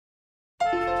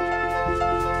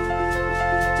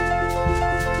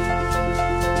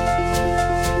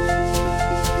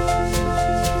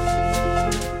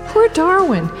poor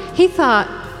Darwin. He thought,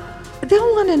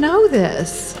 they'll want to know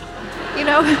this. You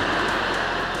know,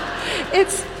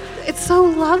 it's so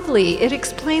lovely. It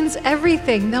explains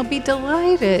everything. They'll be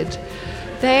delighted.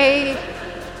 They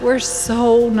were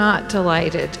so not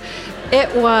delighted.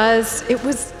 It was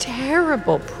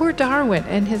terrible. Poor Darwin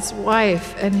and his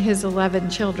wife and his 11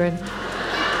 children.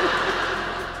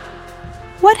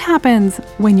 What happens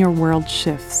when your world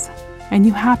shifts and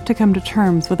you have to come to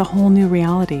terms with a whole new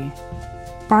reality?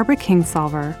 Barbara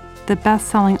Kingsolver, the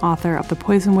best-selling author of the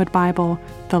Poisonwood Bible,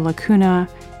 The Lacuna,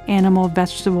 Animal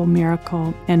Vegetable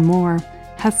Miracle, and more,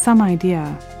 has some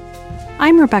idea.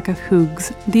 I'm Rebecca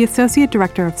Hoogs, the Associate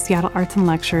Director of Seattle Arts and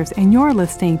Lectures, and you're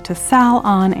listening to Sal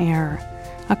on Air,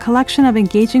 a collection of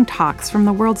engaging talks from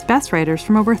the world's best writers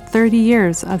from over 30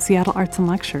 years of Seattle Arts and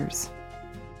Lectures.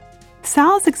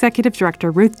 Sal's Executive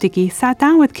Director, Ruth Dickey, sat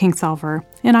down with Kingsolver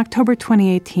in October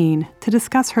 2018 to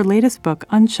discuss her latest book,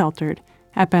 Unsheltered,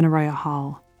 at Benaroya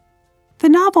Hall. The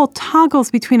novel toggles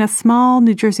between a small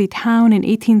New Jersey town in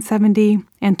 1870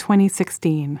 and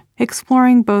 2016,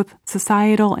 exploring both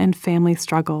societal and family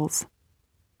struggles.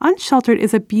 Unsheltered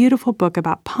is a beautiful book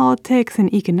about politics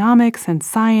and economics and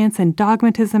science and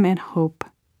dogmatism and hope.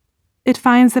 It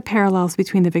finds the parallels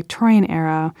between the Victorian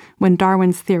era, when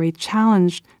Darwin's theory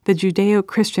challenged the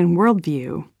Judeo-Christian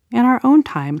worldview, and our own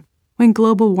time, when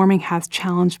global warming has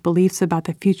challenged beliefs about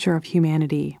the future of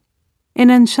humanity. And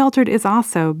Unsheltered is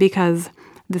also, because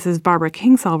this is Barbara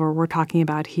Kingsolver we're talking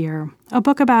about here, a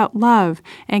book about love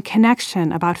and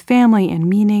connection, about family and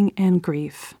meaning and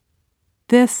grief.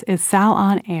 This is Sal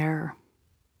on Air.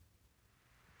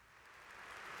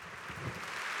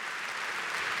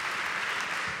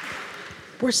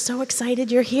 We're so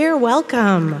excited you're here.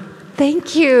 Welcome.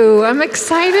 Thank you. I'm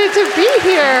excited to be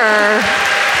here.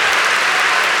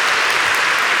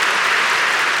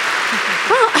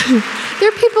 Well, there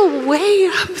are people way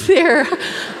up there.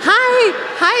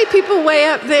 Hi, people way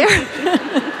up there.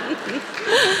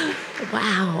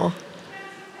 Wow.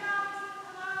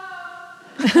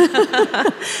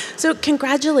 So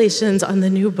congratulations on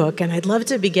the new book, and I'd love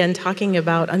to begin talking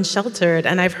about Unsheltered,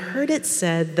 and I've heard it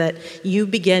said that you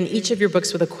begin each of your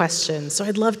books with a question, so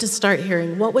I'd love to start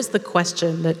hearing, what was the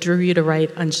question that drew you to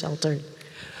write Unsheltered?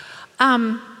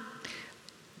 I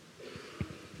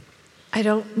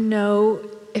don't know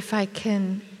if I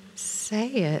can say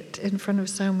it in front of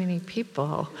so many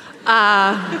people.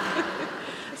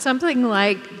 Something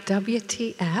like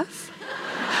WTF?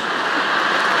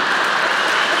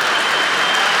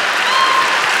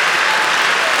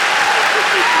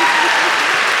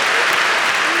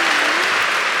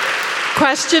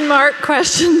 Question mark.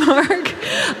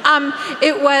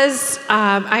 It was,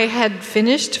 I had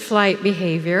finished Flight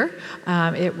Behavior.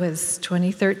 It was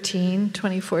 2013,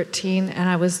 2014, and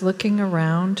I was looking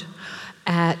around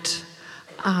at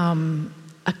a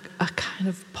kind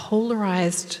of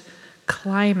polarized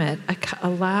climate, a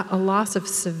loss of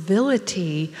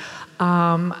civility,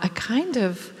 a kind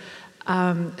of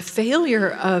failure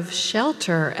of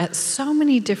shelter at so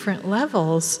many different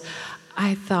levels.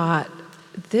 I thought,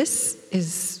 this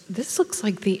looks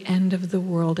like the end of the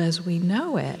world as we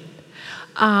know it.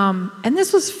 And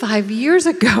this was 5 years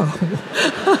ago.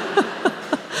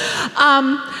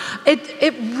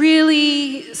 It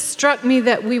really struck me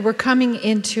that we were coming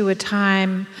into a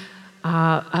time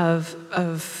of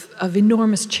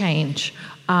enormous change.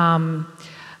 That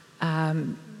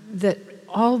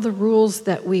all the rules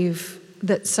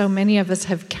that so many of us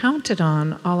have counted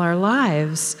on all our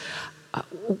lives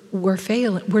were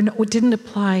failing. Didn't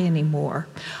apply anymore.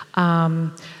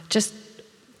 Just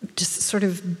sort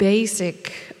of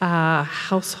basic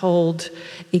household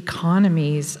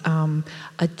economies,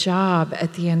 a job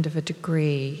at the end of a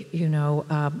degree,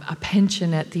 a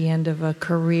pension at the end of a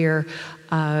career,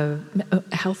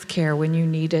 healthcare when you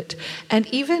need it, and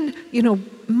even,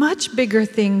 much bigger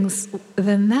things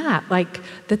than that, like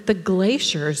that the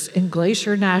glaciers in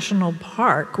Glacier National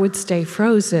Park would stay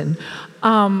frozen.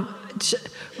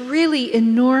 Really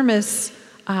enormous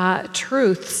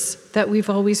truths that we've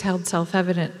always held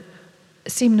self-evident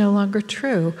seem no longer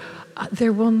true.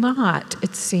 There will not,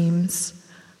 it seems,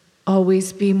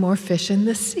 always be more fish in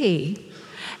the sea.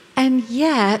 And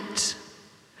yet,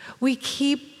 we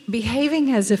keep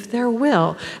behaving as if there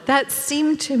will. That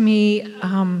seemed to me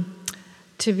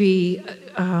to be,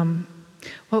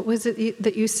 what was it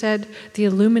that you said? The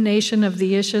illumination of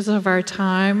the issues of our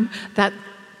time.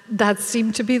 That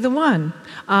seemed to be the one.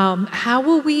 How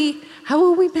will we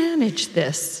manage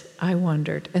this? I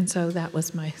wondered, and so that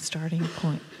was my starting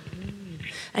point.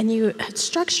 And you had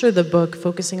structured the book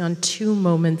focusing on 2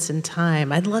 moments in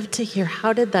time. I'd love to hear,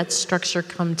 how did that structure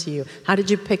come to you? How did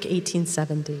you pick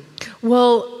 1870?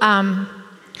 Well,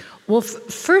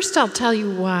 first I'll tell you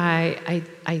why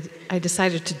I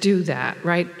decided to do that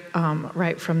right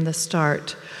from the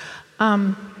start.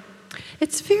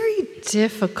 It's very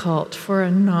difficult for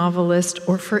a novelist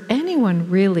or for anyone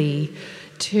really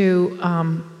to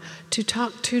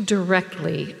talk too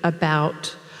directly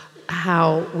about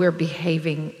how we're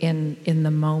behaving in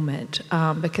the moment,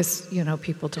 because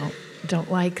people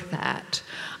don't like that.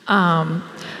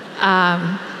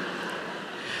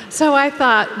 So I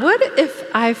thought, what if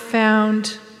I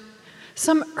found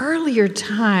some earlier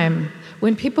time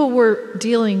when people were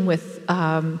dealing with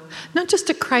not just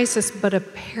a crisis, but a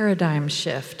paradigm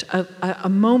shift, a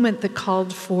moment that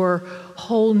called for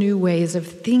whole new ways of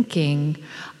thinking,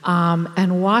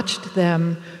 and watched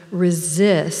them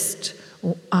resist.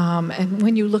 And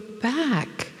when you look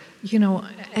back,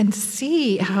 and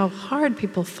see how hard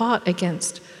people fought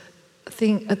against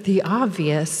the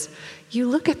obvious, you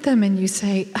look at them and you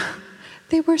say,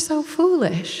 they were so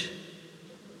foolish.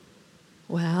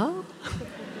 Well,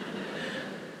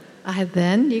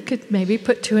 then you could maybe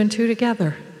put two and two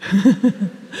together.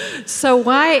 So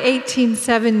why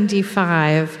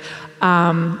 1875?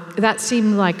 That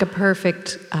seemed like a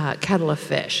perfect kettle of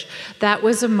fish. That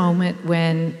was a moment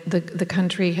when the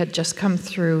country had just come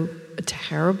through a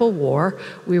terrible war.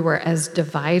 We were as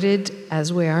divided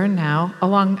as we are now,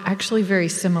 along actually very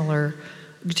similar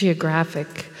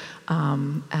geographic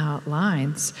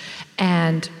lines.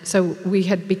 And so we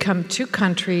had become two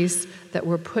countries that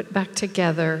were put back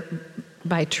together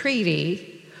by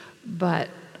treaty, but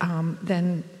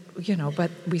then, but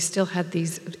we still had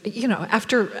these,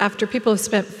 after people have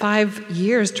spent 5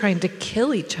 years trying to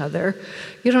kill each other,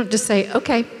 you don't just say,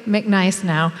 okay, make nice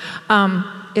now.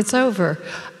 It's over.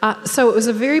 So it was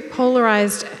a very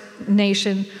polarized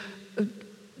nation,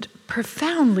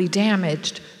 profoundly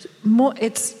damaged.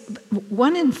 It's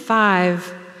 1 in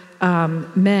 5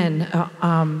 men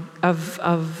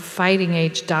of fighting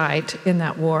age died in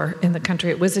that war in the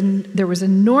country. There was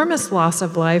enormous loss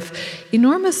of life,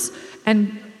 enormous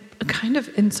and kind of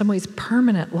in some ways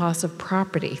permanent loss of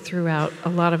property throughout a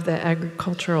lot of the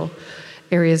agricultural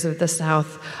areas of the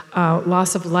South,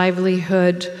 loss of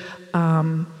livelihood.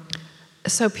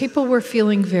 So people were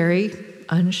feeling very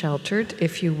unsheltered,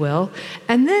 if you will.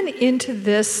 And then into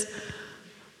this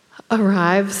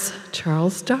arrives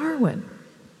Charles Darwin,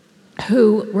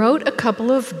 who wrote a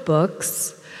couple of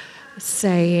books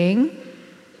saying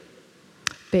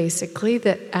basically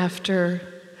that after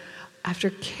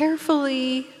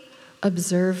carefully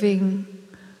observing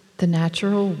the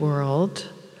natural world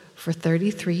for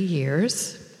 33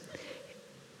 years,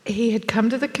 he had come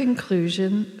to the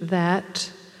conclusion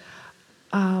that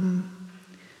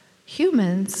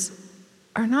humans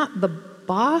are not the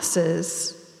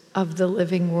bosses of the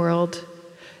living world.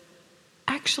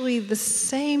 Actually, the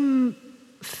same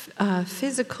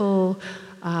physical,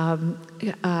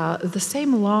 the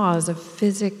same laws of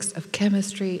physics, of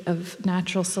chemistry, of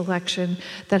natural selection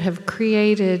that have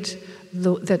created,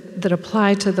 that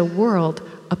apply to the world,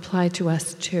 apply to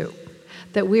us too.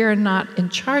 That we are not in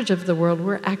charge of the world,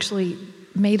 we're actually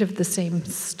made of the same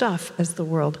stuff as the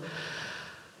world.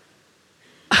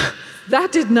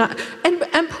 That did not,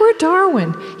 and poor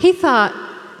Darwin, he thought,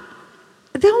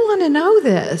 they'll want to know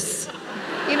this.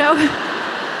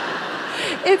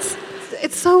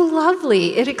 It's so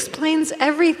lovely. It explains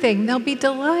everything. They'll be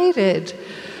delighted.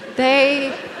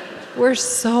 They were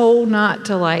so not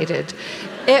delighted.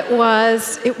 It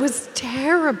was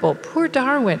terrible. Poor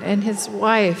Darwin and his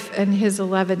wife and his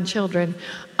 11 children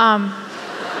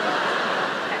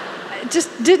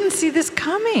just didn't see this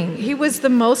coming. He was the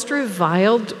most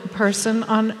reviled person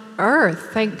on earth.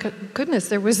 Thank goodness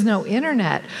there was no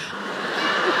internet.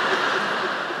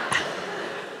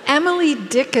 Emily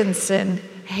Dickinson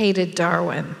hated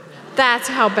Darwin. That's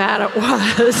how bad it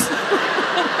was.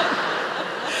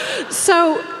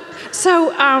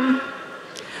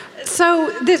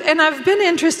 And I've been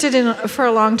interested for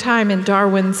a long time in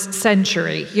Darwin's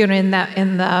century, in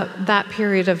that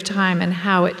period of time and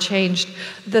how it changed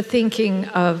the thinking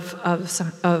of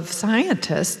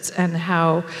scientists and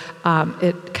how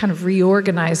it kind of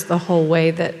reorganized the whole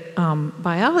way that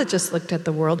biologists looked at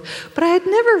the world. But I had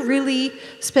never really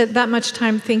spent that much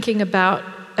time thinking about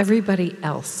everybody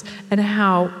else and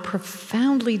how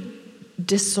profoundly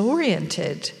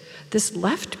disoriented this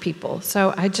left people.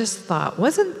 So I just thought,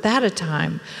 wasn't that a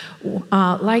time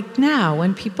like now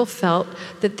when people felt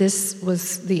that this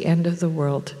was the end of the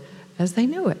world as they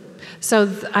knew it? So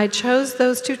I chose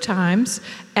those two times,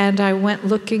 and I went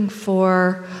looking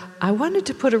I wanted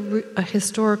to put a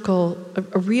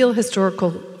real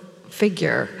historical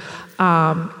figure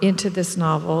into this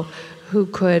novel who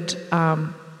could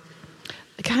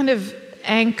kind of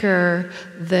anchor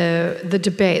the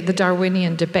debate, the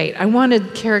Darwinian debate. I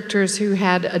wanted characters who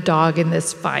had a dog in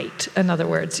this fight. In other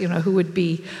words, who would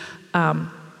be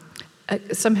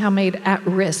somehow made at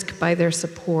risk by their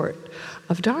support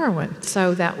of Darwin.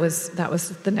 So that was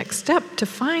the next step, to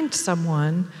find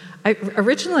someone.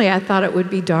 Originally, I thought it would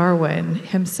be Darwin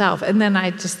himself, and then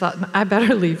I just thought, I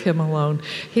better leave him alone.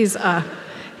 He's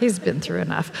been through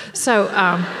enough. So,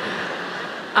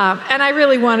 and I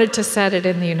really wanted to set it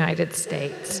in the United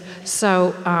States.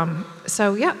 So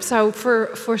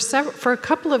for a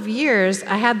couple of years,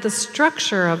 I had the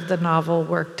structure of the novel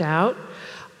worked out,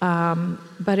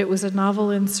 but it was a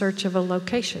novel in search of a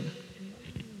location.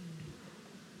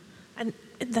 And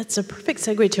that's a perfect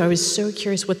segue to, I was so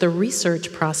curious what the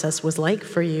research process was like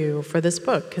for you for this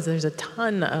book, because there's a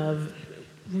ton of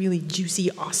really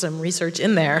juicy, awesome research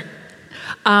in there.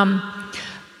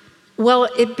 Well,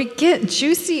 it began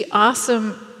juicy,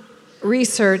 awesome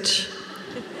research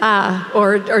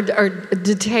or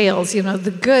details.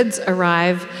 The goods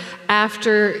arrive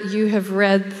after you have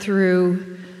read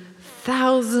through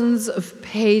thousands of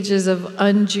pages of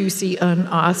unjuicy,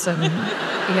 unawesome,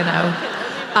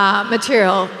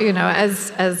 material.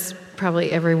 As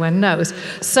probably everyone knows.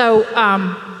 So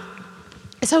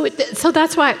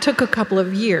that's why it took a couple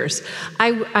of years.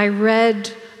 I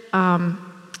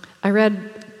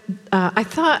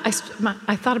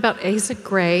thought about Asa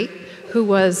Gray, who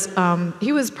was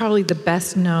he was probably the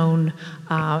best known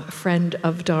friend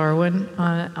of Darwin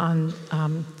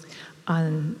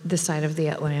on this side of the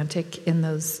Atlantic in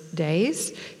those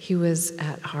days. He was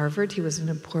at Harvard. He was an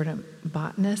important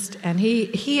botanist, and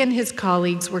he and his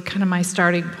colleagues were kind of my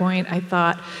starting point. I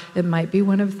thought it might be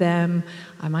one of them.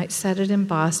 I might set it in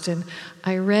Boston.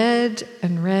 I read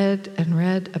and read and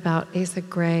read about Asa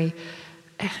Gray.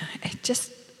 It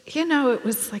just, it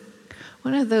was like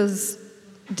one of those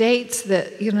dates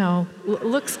that,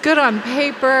 looks good on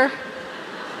paper,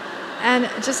 and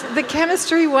just the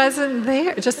chemistry wasn't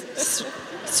there. Just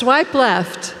swipe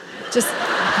left.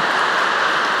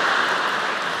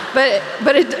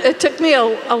 But it took me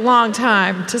a long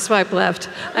time to swipe left.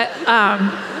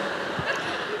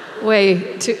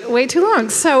 Way too long.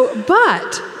 So,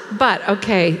 but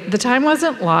okay, the time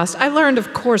wasn't lost. I learned,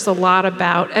 of course, a lot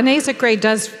about, and Asa Gray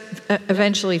does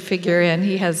eventually figure in.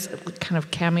 He has a kind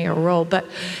of cameo role, but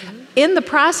in the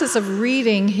process of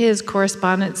reading his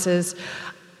correspondences,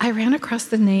 I ran across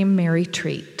the name Mary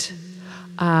Treat,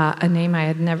 a name I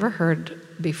had never heard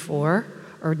before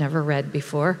or never read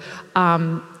before.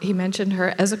 He mentioned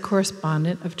her as a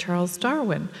correspondent of Charles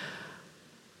Darwin.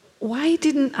 Why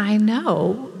didn't I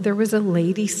know there was a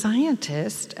lady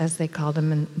scientist, as they called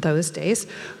him in those days,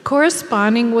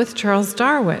 corresponding with Charles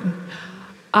Darwin?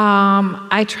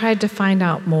 I tried to find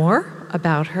out more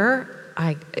about her.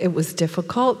 It was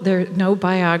difficult. No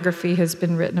biography has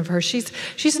been written of her. She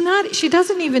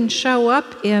doesn't even show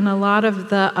up in a lot of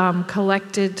the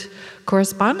collected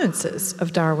correspondences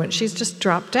of Darwin. She's just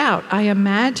dropped out. I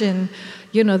imagine,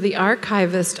 the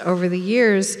archivist over the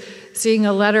years seeing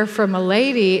a letter from a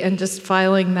lady and just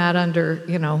filing that under,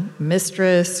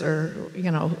 mistress or,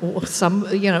 some,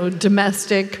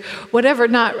 domestic, whatever,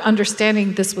 not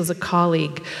understanding this was a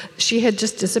colleague. She had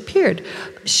just disappeared.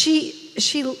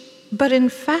 But in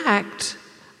fact,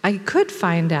 I could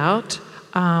find out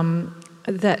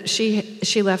that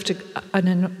she left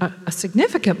a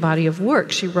significant body of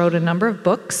work. She wrote a number of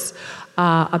books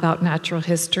about natural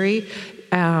history,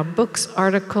 books,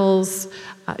 articles.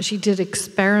 She did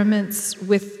experiments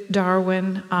with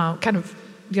Darwin, kind of,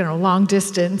 long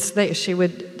distance. She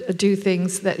would do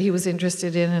things that he was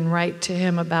interested in and write to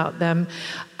him about them.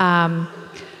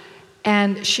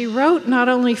 And she wrote not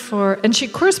only and she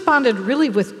corresponded really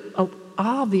with a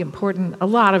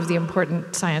lot of the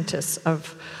important scientists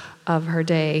of her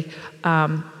day.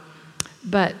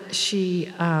 But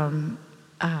she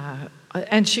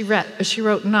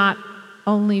wrote not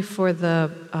only for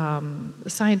the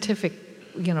scientific,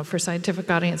 for scientific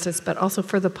audiences, but also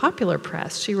for the popular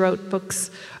press. She wrote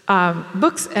books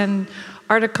and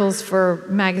articles for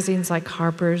magazines like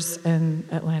Harper's and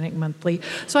Atlantic Monthly.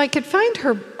 So I could find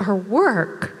her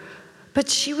work, but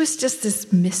she was just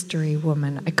this mystery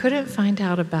woman. I couldn't find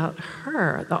out about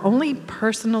her. The only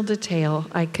personal detail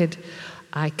I could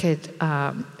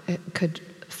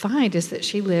find is that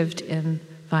she lived in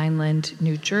Vineland,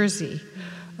 New Jersey,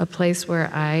 a place where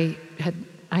I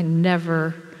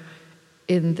never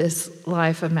in this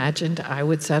life imagined I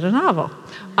would set a novel.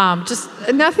 Just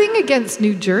nothing against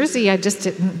New Jersey. I just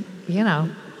didn't,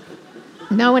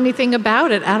 know anything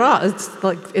about it at all. It's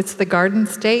like it's the Garden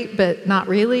State, but not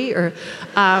really. Or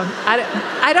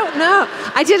I don't know.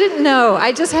 I didn't know.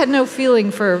 I just had no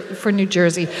feeling for New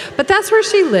Jersey. But that's where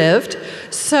she lived.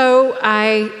 So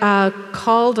I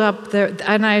called up there,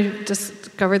 and I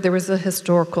discovered there was a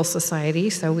historical society.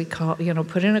 So we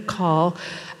put in a call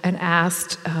and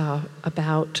asked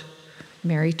about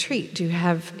Mary Treat. Do you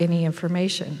have any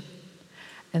information?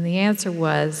 And the answer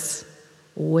was,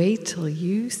 wait till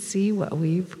you see what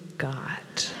we've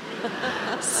got.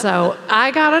 So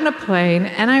I got on a plane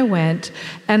and I went,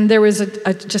 and there was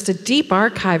just a deep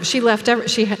archive. She left.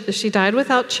 She died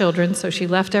without children, so she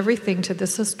left everything to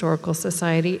this historical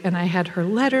society. And I had her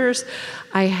letters.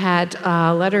 I had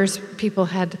letters. People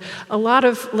had a lot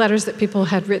of letters that people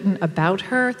had written about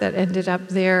her that ended up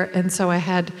there, and so I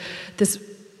had this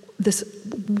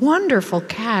wonderful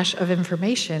cache of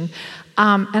information.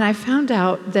 And I found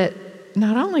out that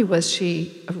not only was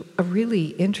she a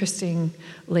really interesting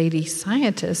lady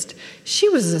scientist, she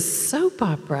was a soap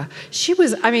opera. She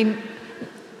was,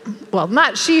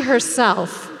 not she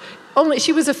herself, only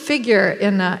she was a figure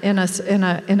in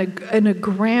a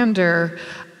grander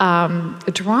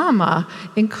drama,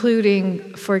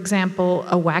 including, for example,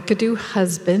 a wackadoo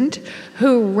husband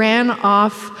who ran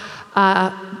off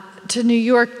to New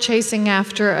York chasing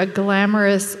after a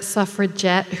glamorous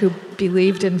suffragette who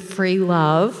believed in free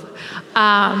love,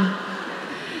 and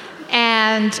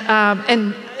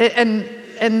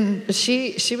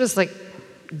she was like,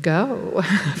 go,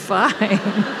 fine,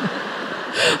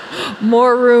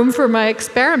 more room for my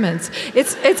experiments.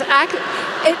 It's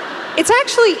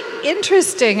actually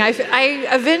interesting. I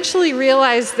eventually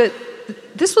realized that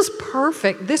this was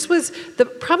perfect. This was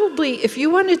probably, if you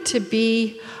wanted to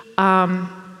be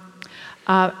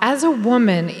as a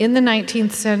woman in the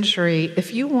 19th century,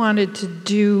 if you wanted to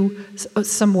do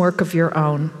some work of your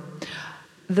own,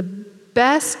 the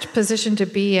best position to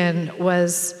be in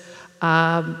was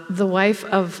the wife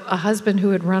of a husband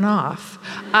who had run off.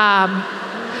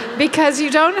 Because you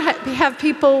don't have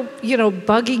people,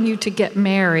 bugging you to get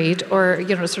married or,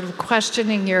 sort of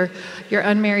questioning your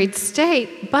unmarried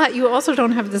state, but you also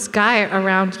don't have this guy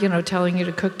around, telling you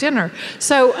to cook dinner.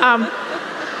 So,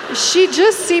 she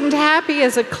just seemed happy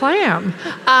as a clam.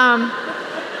 I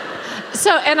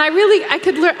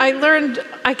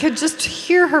could just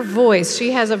hear her voice.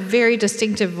 She has a very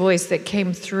distinctive voice that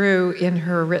came through in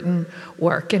her written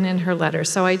work and in her letters.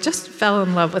 So I just fell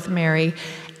in love with Mary.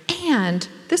 And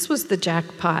this was the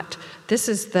jackpot. This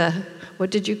is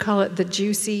what did you call it? The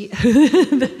juicy,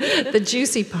 the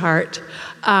juicy part.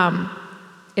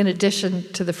 In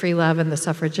addition to the free love and the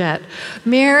suffragette.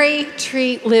 Mary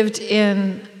Treat lived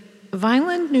in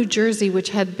Vineland, New Jersey,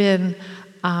 which had been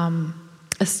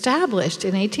established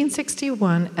in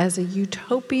 1861 as a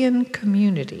utopian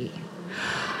community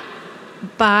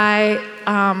by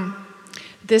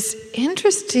this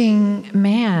interesting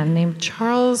man named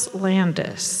Charles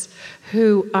Landis,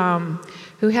 who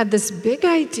had this big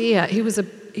idea. He was a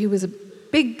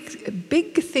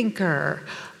big thinker.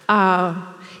 And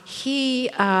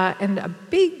a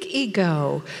big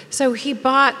ego. So he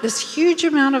bought this huge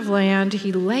amount of land.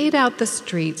 He laid out the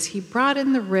streets. He brought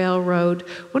in the railroad.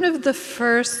 One of the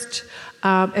first,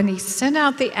 and he sent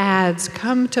out the ads,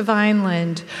 come to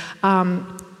Vineland.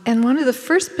 And one of the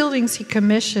first buildings he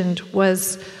commissioned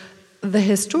was the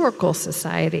Historical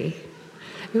Society.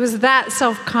 He was that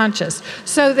self-conscious.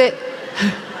 So that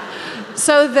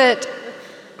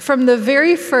from the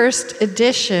very first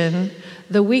edition,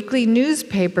 the weekly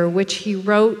newspaper, which he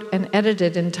wrote and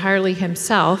edited entirely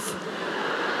himself,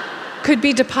 could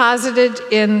be deposited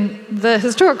in the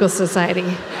Historical Society.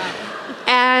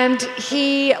 And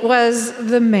he was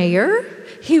the mayor,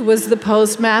 he was the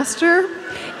postmaster,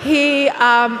 he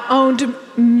owned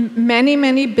many,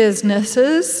 many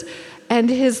businesses, and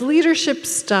his leadership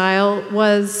style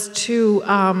was to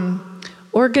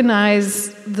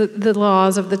organize the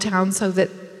laws of the town so that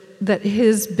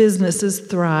his businesses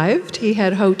thrived. He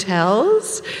had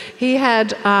hotels. He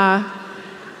had an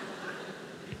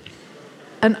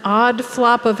odd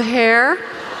flop of hair.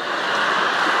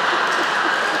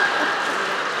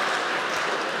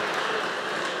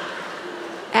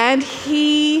 And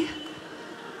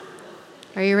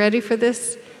are you ready for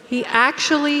this? He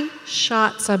actually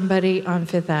shot somebody on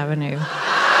Fifth Avenue.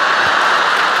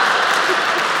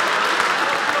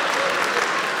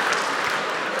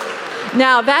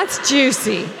 Now that's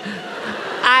juicy.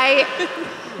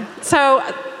 So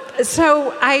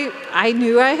I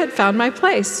knew I had found my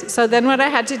place. So then what I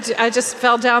had to do, I just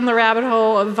fell down the rabbit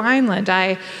hole of Vineland.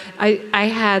 I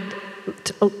had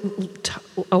a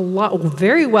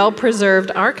very well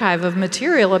preserved archive of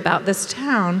material about this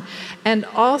town, And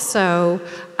also,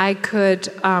 I could,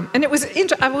 and it was,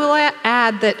 I will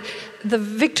add that the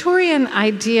Victorian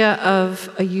idea of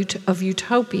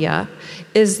utopia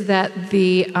is that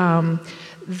the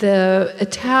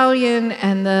Italian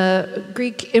and the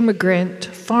Greek immigrant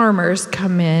farmers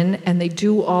come in and they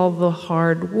do all the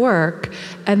hard work,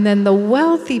 and then the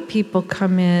wealthy people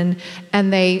come in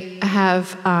and they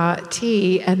have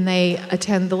tea and they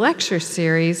attend the lecture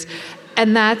series,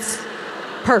 and that's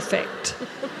perfect.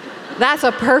 That's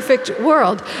a perfect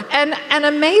world. And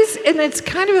amazing, and it's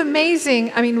kind of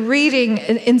amazing, I mean, reading,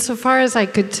 insofar as I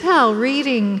could tell,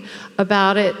 reading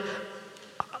about it,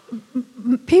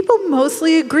 people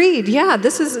mostly agreed, yeah,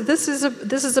 this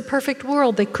is a perfect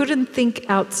world. They couldn't think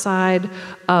outside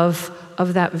of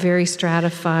that very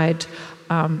stratified,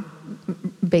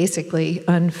 basically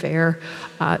unfair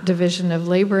division of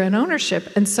labor and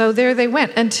ownership. And so there they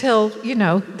went until,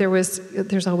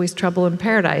 there's always trouble in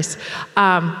paradise.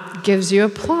 Gives you a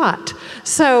plot.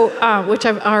 So, which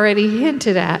I've already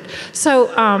hinted at. So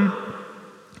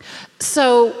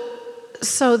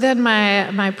then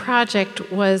my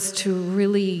project was to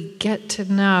really get to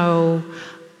know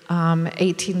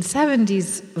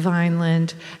 1870s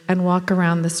Vineland and walk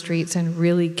around the streets and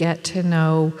really get to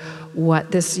know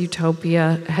what this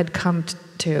utopia had come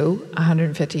to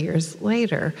 150 years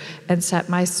later, and set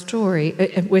my story,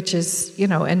 which is,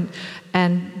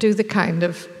 and do the kind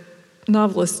of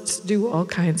novelists do, all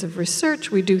kinds of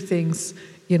research. We do things,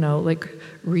 like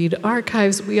read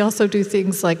archives. We also do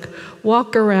things like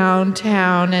walk around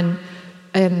town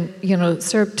and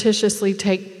surreptitiously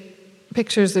take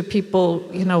pictures of people,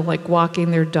 like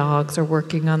walking their dogs or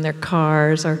working on their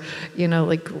cars, or,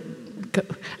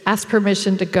 ask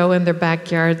permission to go in their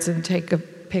backyards and take a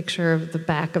picture of the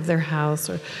back of their house.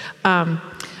 Or,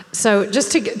 so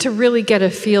just to really get a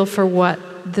feel for what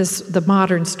the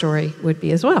modern story would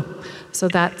be as well. So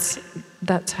that's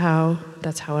how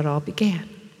it all began.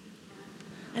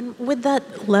 And with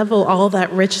that level, all that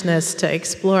richness to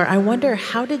explore, I wonder,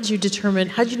 how did you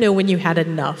know when you had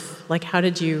enough? Like, how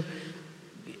did you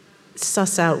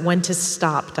suss out when to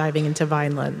stop diving into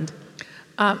Vineland?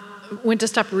 When to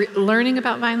stop learning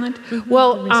about Vineland? Mm-hmm.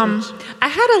 Well, I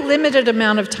had a limited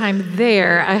amount of time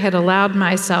there. I had allowed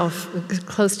myself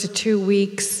close to 2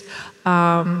 weeks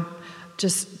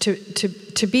just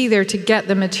to be there to get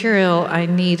the material I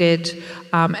needed.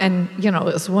 And, it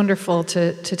was wonderful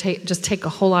to take a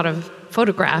whole lot of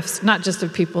photographs, not just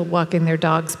of people walking their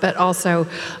dogs, but also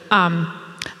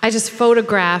I just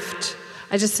photographed.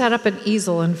 I just set up an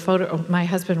easel and my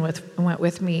husband went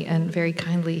with me and very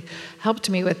kindly helped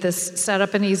me with this, set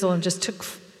up an easel and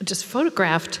just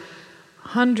photographed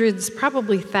hundreds,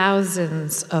 probably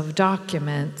thousands of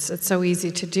documents. It's so easy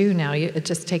to do now. It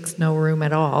just takes no room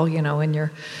at all, in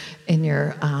your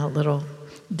little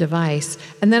device.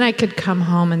 And then I could come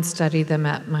home and study them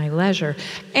at my leisure.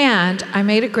 And I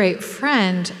made a great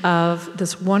friend of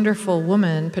this wonderful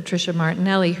woman, Patricia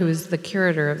Martinelli, who is the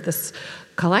curator of this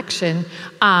collection,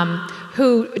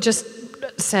 who just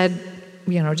said,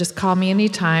 just call me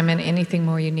anytime and anything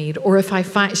more you need. Or if I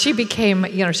find, she became,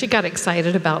 she got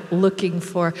excited about looking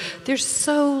for, there's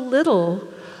so little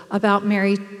about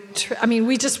Mary,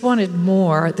 we just wanted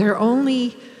more. There are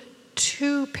only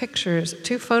 2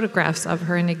 photographs of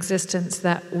her in existence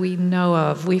that we know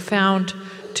of. We found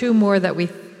 2 more that we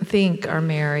think are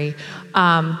Mary.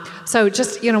 So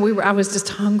just, I was just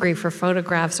hungry for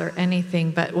photographs or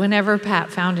anything, but whenever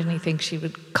Pat found anything, she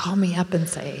would call me up and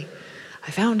say, I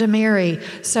found a Mary.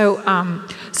 So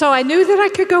I knew that I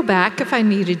could go back if I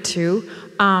needed to,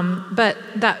 but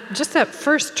that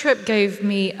first trip gave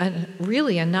me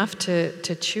really enough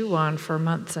to chew on for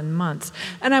months and months.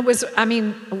 And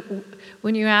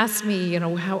when you asked me,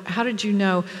 how did you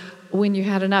know when you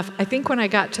had enough? I think when I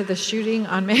got to the shooting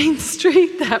on Main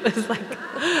Street, that was like,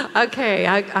 okay,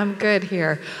 I'm good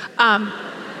here.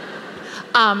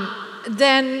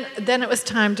 Then it was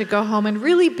time to go home and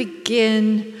really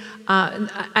begin.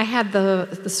 I had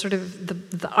the sort of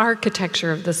the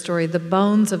architecture of the story, the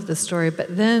bones of the story,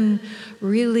 but then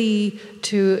really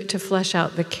to flesh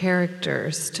out the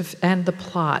characters and the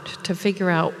plot, to figure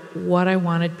out what I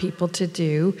wanted people to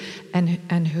do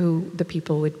and who the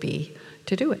people would be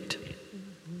to do it.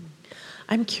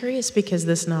 I'm curious because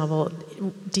this novel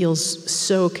deals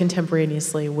so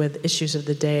contemporaneously with issues of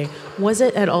the day. Was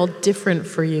it at all different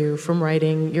for you from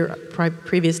writing your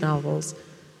previous novels?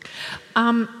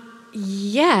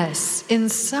 Yes, in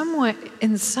some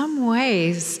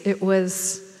ways it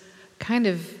was kind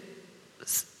of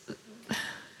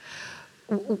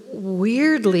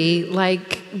weirdly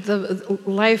like the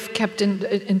life kept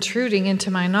intruding into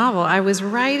my novel. I was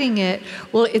writing it.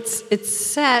 Well, it's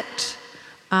set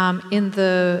in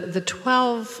the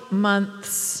 12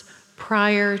 months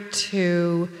prior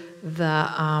to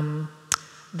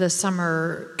the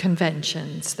summer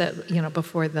conventions that,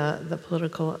 before the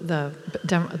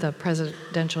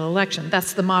presidential election.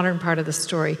 That's the modern part of the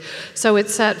story. So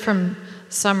it's set from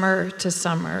summer to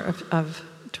summer of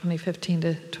 2015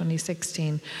 to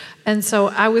 2016. And so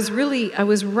I was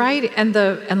writing,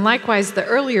 and likewise the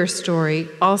earlier story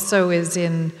also is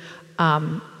in,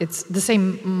 it's the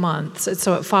same months,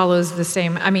 so it follows the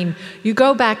same. I mean, you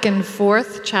go back and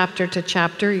forth chapter to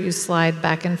chapter, you slide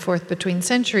back and forth between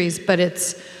centuries, but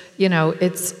it's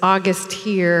August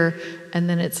here, and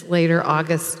then it's later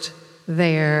August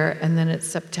there, and then it's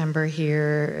September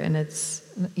here, and it's,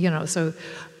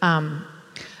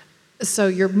 so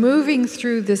you're moving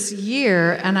through this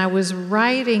year, and I was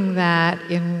writing that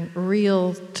in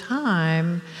real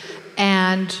time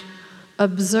and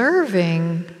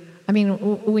observing. I mean,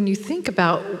 when you think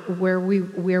about where we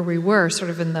were, sort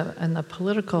of in the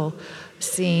political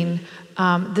scene,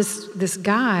 this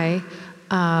guy,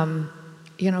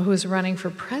 who was running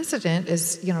for president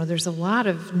is, there's a lot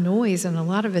of noise and a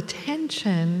lot of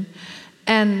attention,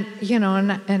 and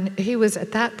and he was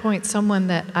at that point someone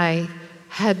that I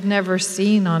had never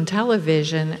seen on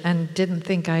television and didn't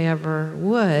think I ever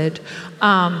would.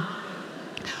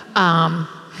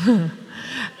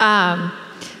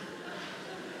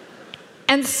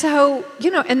 And so,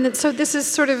 so this is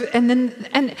sort of, and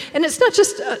it's not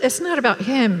just, it's not about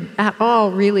him at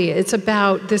all, really. It's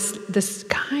about this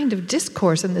kind of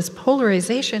discourse and this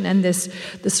polarization and this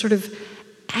sort of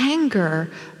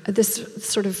anger, this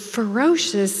sort of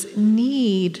ferocious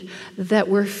need that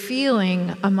we're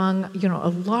feeling among, a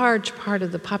large part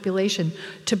of the population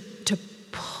to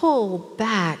pull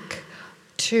back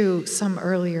to some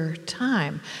earlier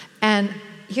time. And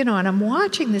and I'm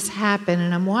watching this happen,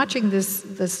 and I'm watching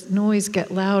this noise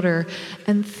get louder,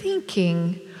 and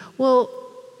thinking, well,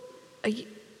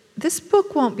 this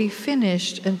book won't be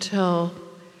finished until,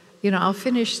 I'll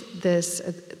finish this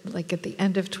at the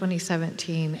end of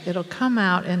 2017. It'll come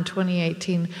out in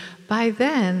 2018. By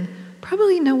then,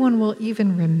 probably no one will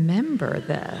even remember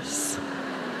this.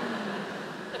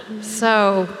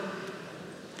 So,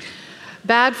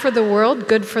 bad for the world,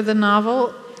 good for the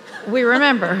novel. We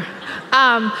remember.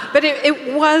 But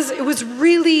it was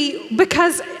really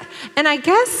because, and I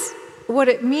guess what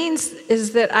it means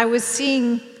is that I was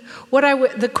seeing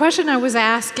the question I was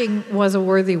asking was a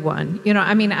worthy one.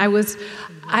 I was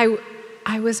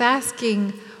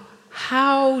asking,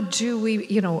 how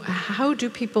do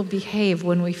people behave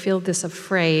when we feel this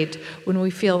afraid, when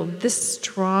we feel this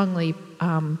strongly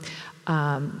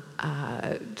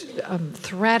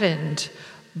threatened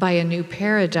by a new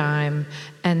paradigm,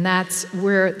 and that's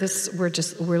where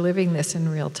we're living this in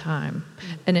real time,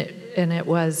 and it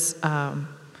was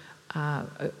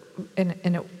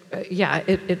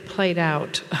it played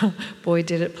out. Boy,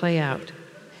 did it play out!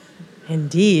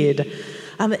 Indeed.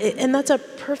 And that's a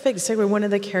perfect segue. One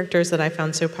of the characters that I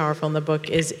found so powerful in the book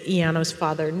is Iano's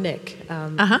father, Nick,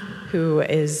 who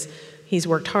he's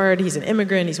worked hard, he's an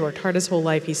immigrant, he's worked hard his whole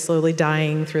life, he's slowly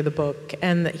dying through the book,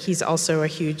 and he's also a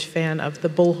huge fan of the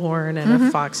Bullhorn and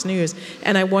of Fox News.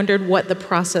 And I wondered what the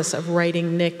process of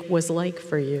writing Nick was like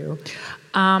for you.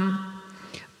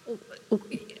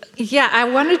 Yeah, I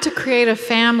wanted to create a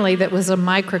family that was a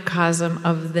microcosm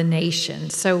of the nation.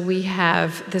 So we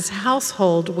have this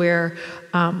household where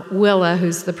Willa,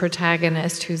 who's the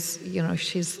protagonist, who's,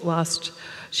 she's lost,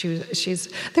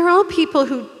 they're all people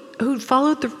who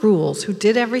followed the rules, who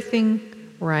did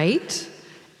everything right,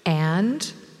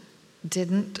 and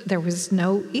there was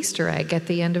no Easter egg at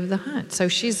the end of the hunt. So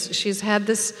she's had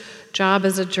this job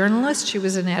as a journalist. She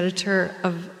was an editor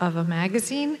of a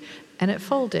magazine, and it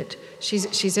folded.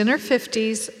 She's in her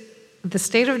 50s. The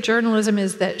state of journalism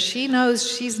is that she knows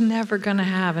she's never going to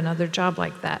have another job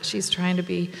like that. She's trying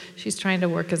to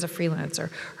work as a freelancer.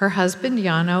 Her husband,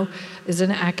 Jano, is an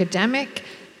academic.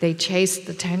 They chased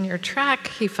the tenure track.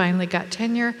 He finally got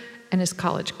tenure, and his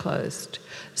college closed.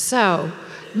 So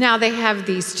now they have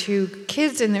these two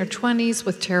kids in their 20s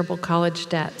with terrible college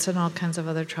debts and all kinds of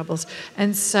other troubles.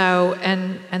 And so,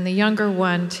 and the younger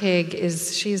one, Tig,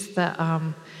 she's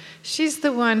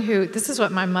the one who, this is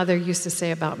what my mother used to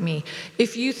say about me.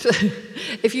 If you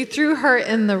threw her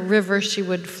in the river, she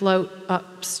would float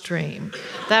upstream.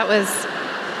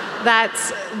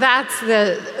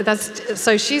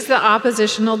 So she's the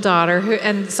oppositional daughter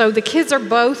and so the kids are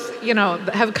both,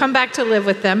 have come back to live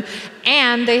with them,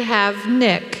 and they have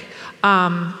Nick,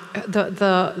 the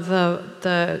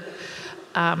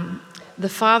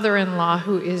father-in-law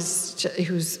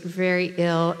who's very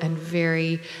ill and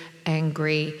very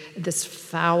angry, this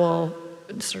foul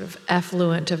sort of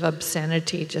effluent of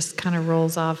obscenity just kind of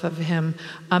rolls off of him.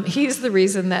 He's the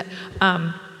reason that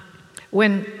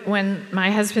when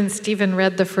my husband Stephen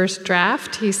read the first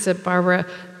draft, he said, "Barbara,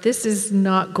 this is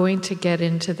not going to get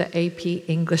into the AP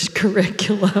English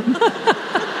curriculum."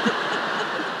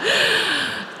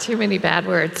 Too many bad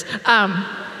words.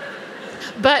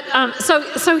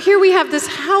 So here we have this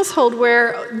household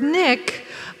where Nick,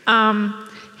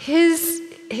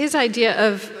 his idea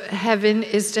of heaven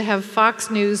is to have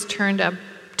Fox News turned up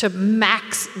to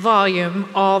max volume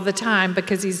all the time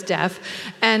because he's deaf,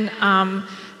 and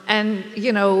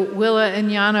Willa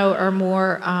and Yano are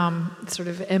more sort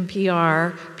of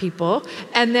NPR people,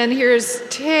 and then here's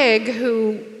Tig,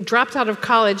 who dropped out of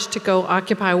college to go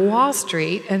occupy Wall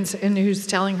Street, and who's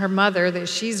telling her mother that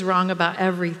she's wrong about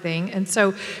everything, and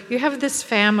so you have this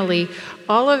family,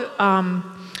 all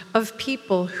of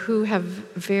people who have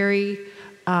very,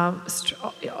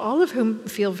 all of whom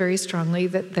feel very strongly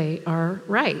that they are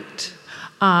right.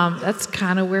 That's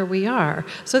kind of where we are.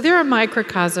 So they're a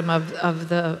microcosm of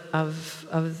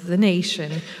the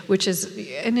nation, which is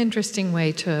an interesting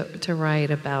way to write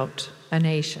about a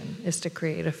nation, is to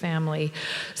create a family.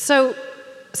 So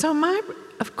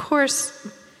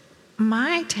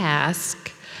my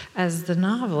task as the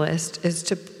novelist is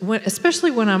to, especially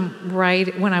when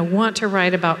I want to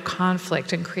write about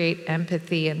conflict and create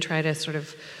empathy and try to sort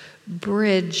of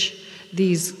bridge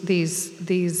these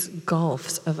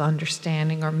gulfs of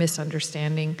understanding or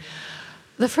misunderstanding.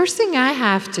 The first thing I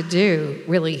have to do,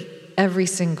 really, every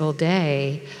single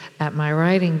day at my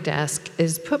writing desk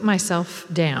is put myself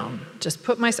down. Just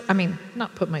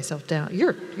not put myself down.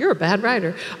 You're a bad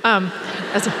writer.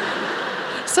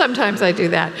 Sometimes I do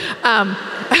that.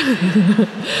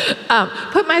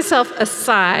 Put myself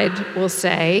aside, we'll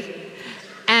say,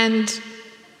 and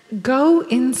go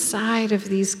inside of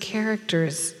these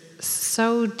characters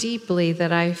so deeply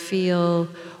that I feel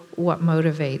what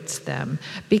motivates them,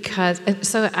 because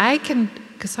I can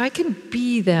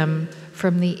be them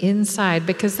from the inside,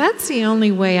 because that's the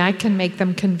only way I can make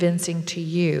them convincing to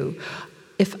you.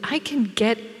 If I can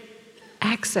get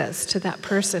access to that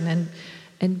person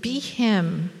and be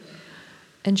him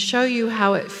and show you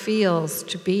how it feels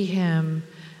to be him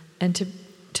and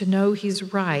to know he's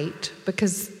right,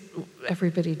 because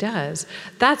everybody does.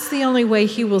 That's the only way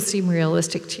he will seem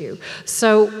realistic to you.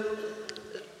 So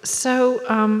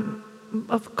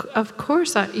of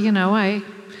course,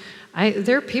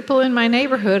 there are people in my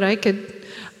neighborhood I could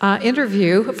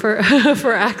interview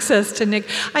for access to Nick.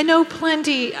 I know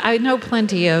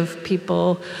plenty of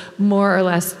people more or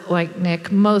less like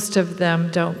Nick. Most of them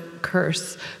don't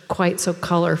curse quite so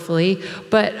colorfully,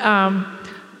 but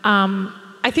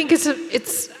I think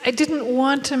I didn't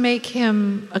want to make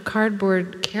him a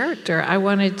cardboard character. I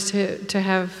wanted to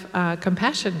have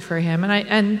compassion for him,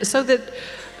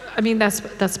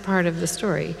 that's part of the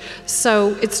story.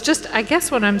 So it's just, I guess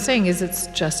what I'm saying is it's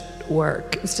just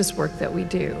work. It's just work that we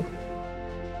do.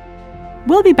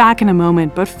 We'll be back in a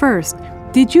moment, but first,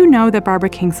 did you know that Barbara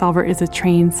Kingsolver is a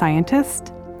trained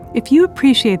scientist? If you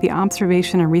appreciate the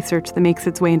observation and research that makes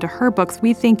its way into her books,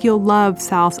 we think you'll love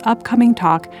Sal's upcoming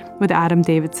talk with Adam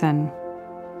Davidson.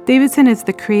 Davidson is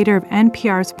the creator of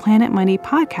NPR's Planet Money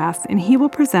podcast, and he will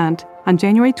present on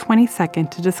January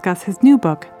 22nd to discuss his new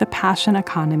book, The Passion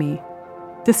Economy.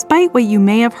 Despite what you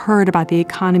may have heard about the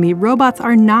economy, robots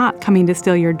are not coming to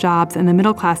steal your jobs, and the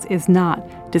middle class is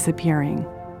not disappearing.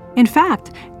 In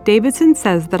fact, Davidson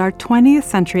says that our 20th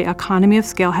century economy of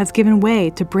scale has given way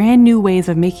to brand new ways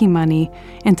of making money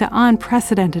and to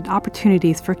unprecedented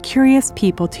opportunities for curious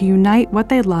people to unite what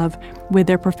they love with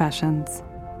their professions.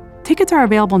 Tickets are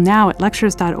available now at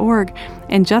lectures.org,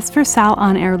 and just for Sal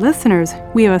On Air listeners,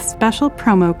 we have a special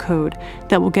promo code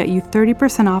that will get you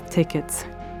 30% off tickets.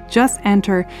 Just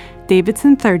enter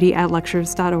Davidson30 at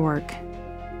lectures.org.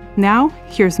 Now,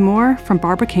 here's more from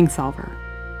Barbara Kingsolver.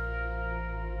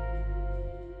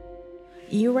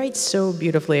 You write so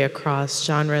beautifully across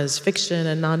genres, fiction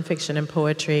and nonfiction and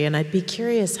poetry, and I'd be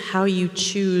curious how you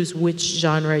choose which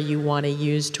genre you want to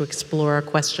use to explore a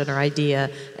question or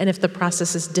idea, and if the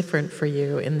process is different for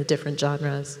you in the different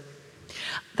genres.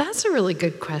 That's a really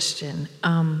good question.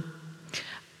 I'm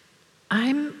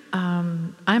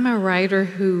a writer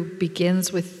who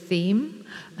begins with theme,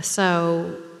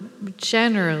 so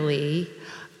generally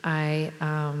I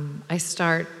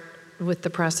start with the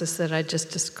process that I just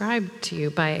described to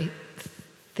you by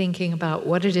thinking about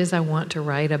what it is I want to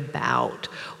write about.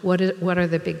 What are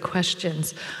the big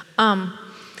questions?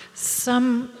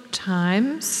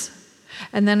 Sometimes,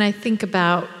 and then I think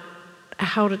about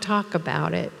how to talk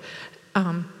about it.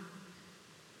 And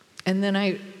then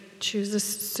I choose a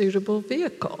suitable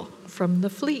vehicle from the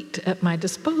fleet at my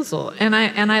disposal. And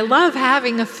I love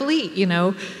having a fleet,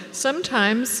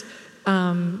 Sometimes,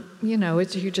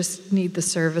 you just need the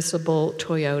serviceable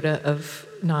Toyota of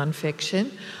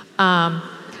nonfiction.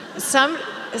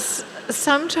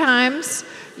 Sometimes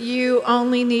you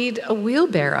only need a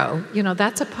wheelbarrow.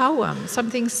 That's a poem.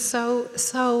 Something so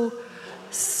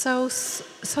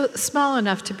small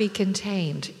enough to be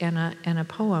contained in a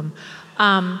poem.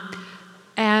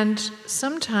 And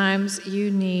sometimes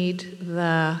you need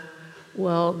the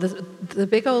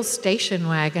big old station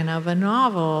wagon of a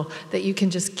novel that you can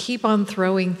just keep on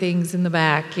throwing things in the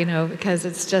back, because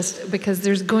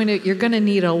you're going to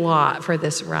need a lot for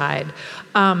this ride.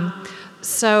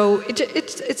 So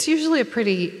it's usually a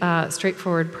pretty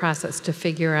straightforward process to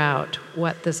figure out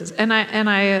what this is, and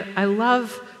I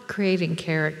love creating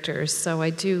characters. So I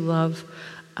do love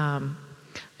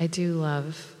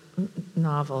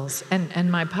novels,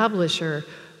 and my publisher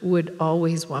would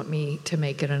always want me to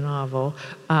make it a novel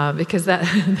because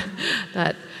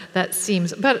that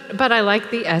seems. But I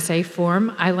like the essay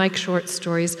form. I like short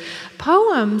stories.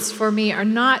 Poems for me are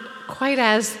not quite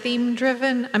as theme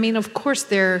driven. I mean, of course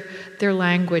they're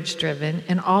language driven,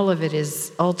 and all of it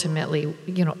is ultimately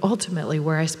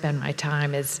where I spend my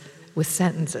time is with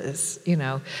sentences,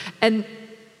 And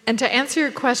to answer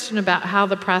your question about how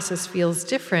the process feels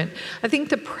different, I think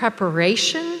the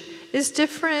preparation is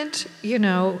different.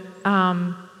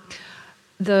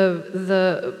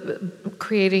 The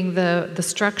creating the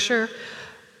structure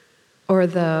or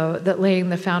the laying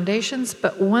the foundations.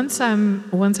 But once I'm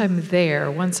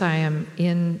there, once I am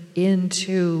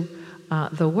into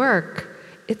the work,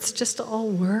 it's just all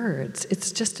words.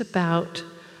 It's just about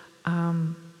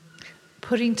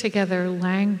putting together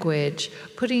language,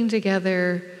 putting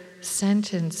together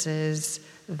sentences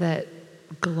that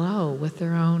glow with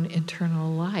their own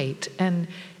internal light. And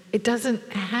it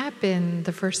doesn't happen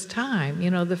the first time.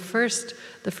 The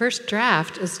first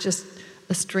draft is just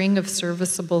a string of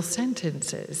serviceable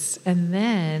sentences. And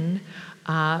then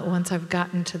once I've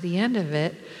gotten to the end of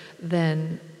it,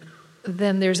 then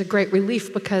there's a great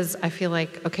relief because I feel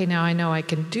like, okay, now I know I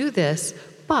can do this,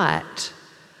 but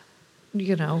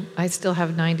I still have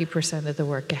 90% of the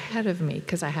work ahead of me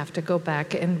because I have to go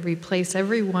back and replace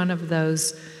every one of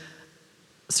those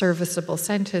serviceable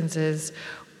sentences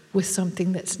with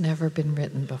something that's never been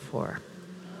written before.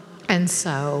 And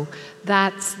so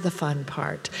that's the fun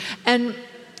part. And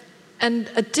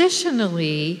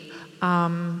additionally,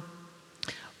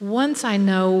 once I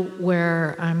know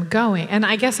where I'm going, and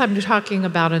I guess I'm talking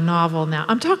about a novel now,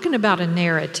 I'm talking about a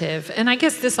narrative, and I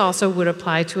guess this also would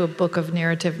apply to a book of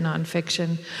narrative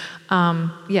nonfiction.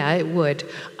 Yeah, it would.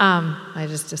 I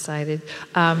just decided.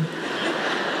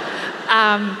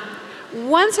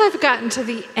 Once I've gotten to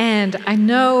the end, I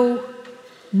know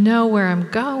where I'm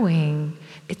going.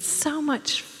 It's so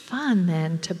much fun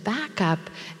then to back up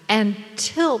and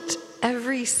tilt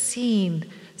every scene,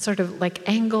 sort of like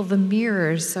angle the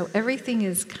mirrors so everything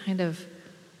is kind of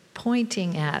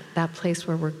pointing at that place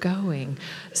where we're going.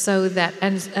 So that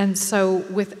and so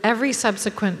with every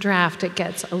subsequent draft, it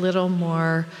gets a little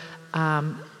more a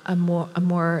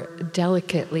more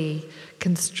delicately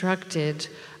constructed.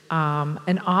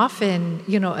 And often,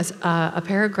 a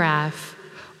paragraph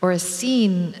or a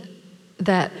scene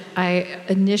that I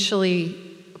initially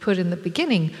put in the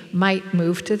beginning might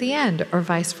move to the end, or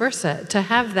vice versa. To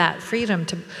have that freedom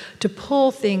to pull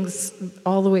things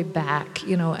all the way back,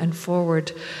 and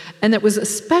forward. And it was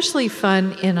especially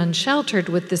fun in Unsheltered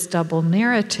with this double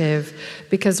narrative,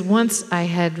 because once I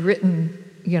had written,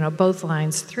 both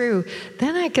lines through,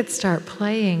 then I could start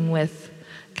playing with.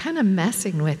 Kind of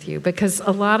messing with you, because there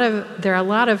are a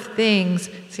lot of things.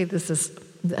 See, this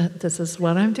is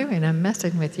what I'm doing. I'm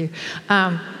messing with you.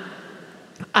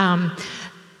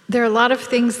 There are a lot of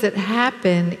things that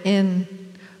happen in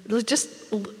just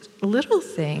little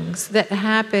things that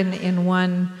happen in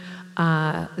one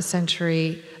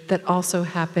century that also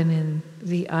happen in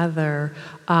the other,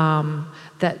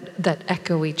 that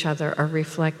echo each other or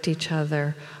reflect each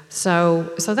other. So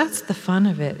that's the fun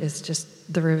of it. Is just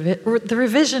the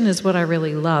revision is what I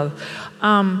really love.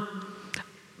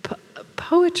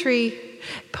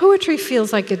 Poetry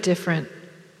feels like a different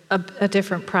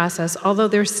process, although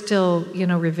there's still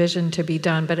revision to be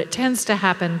done, but it tends to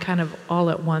happen kind of all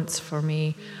at once for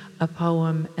me. A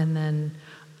poem, and then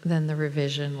the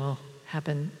revision will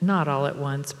happen not all at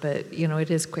once, but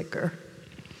it is quicker.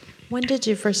 When did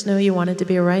you first know you wanted to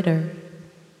be a writer?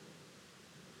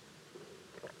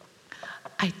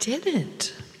 I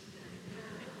didn't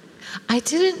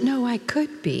know I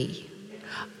could be.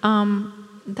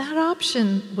 That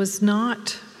option was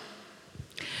not.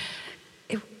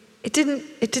 it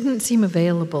didn't seem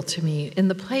available to me. In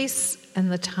the place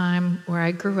and the time where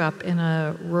I grew up, in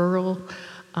a rural,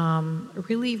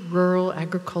 really rural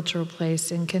agricultural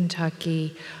place in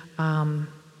Kentucky,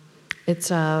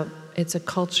 it's a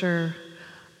culture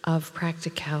of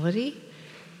practicality.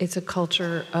 It's a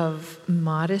culture of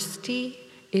modesty.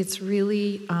 It's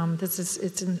really I'm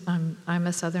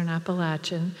a Southern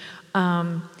Appalachian.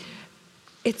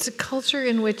 It's a culture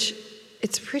in which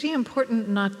it's pretty important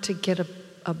not to get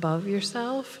above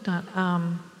yourself, not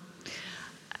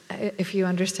if you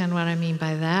understand what I mean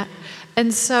by that.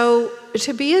 And so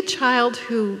to be a child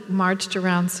who marched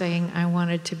around saying I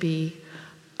wanted to be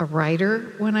a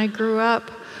writer when I grew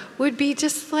up would be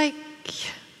just like,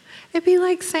 it'd be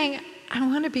like saying I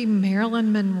want to be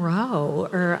Marilyn Monroe,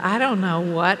 or I don't know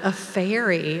what, a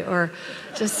fairy, or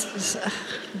just a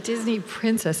Disney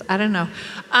princess. I don't know.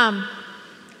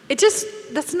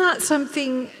 That's not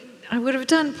something I would have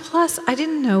done. Plus, I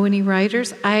didn't know any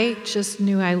writers. I just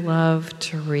knew I loved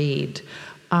to read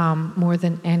more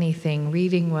than anything.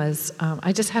 Reading was,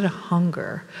 I just had a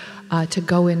hunger to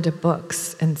go into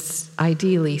books and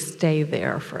ideally stay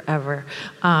there forever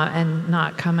and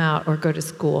not come out or go to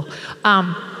school.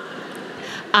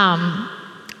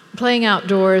 Playing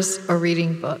outdoors or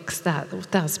reading books,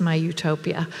 that's my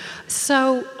utopia.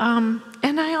 So,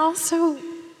 and I also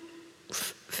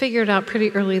figured out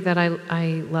pretty early that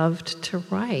I loved to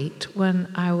write.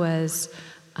 When I was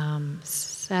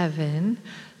 7,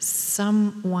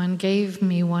 someone gave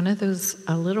me one of those,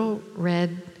 a little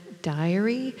red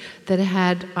diary that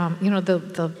had,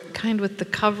 the kind with the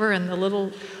cover and the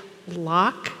little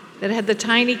lock that had the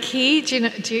tiny key.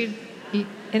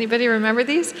 Anybody remember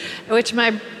these? Which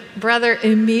my brother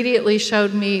immediately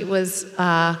showed me was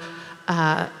the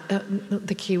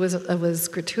key was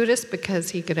gratuitous because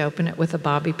he could open it with a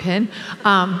bobby pin.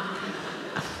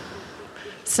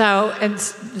 So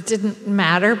it didn't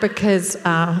matter because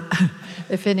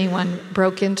if anyone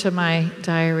broke into my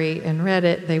diary and read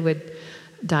it, they would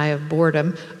die of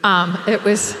boredom. It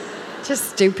was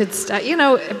just stupid stuff,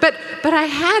 but I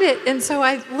had it, and so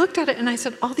I looked at it and I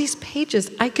said, all these pages,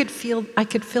 I could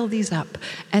fill these up.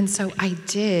 And so I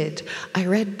did. I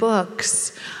read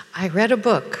books. I read a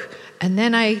book, and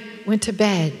then I went to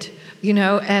bed,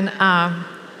 and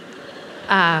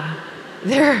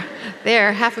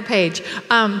there, half a page.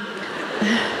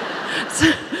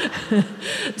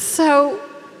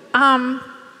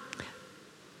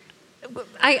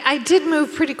 I did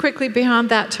move pretty quickly beyond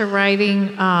that to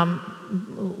writing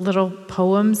little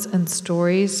poems and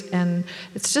stories, and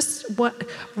it's just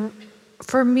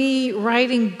for me,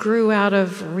 writing grew out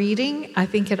of reading. I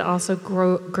think it also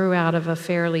grew out of a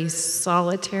fairly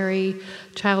solitary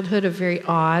childhood, a very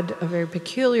odd, a very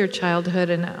peculiar childhood,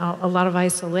 and a lot of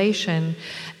isolation.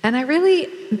 And I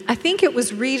think it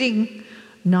was reading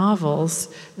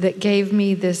novels that gave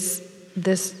me this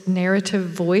narrative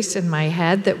voice in my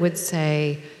head that would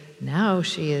say, now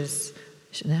she is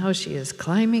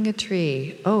climbing a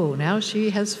tree. Oh, now she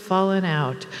has fallen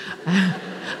out.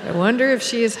 I wonder if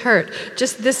she is hurt.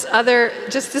 Just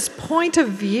this point of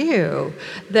view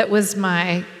that was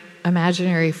my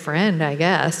imaginary friend, I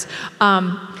guess.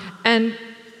 And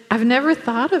I've never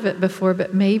thought of it before,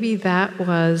 but maybe that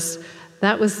was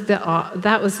the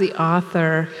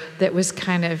author that was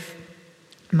kind of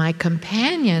my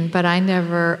companion, but I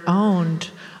never owned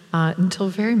until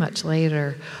very much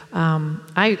later.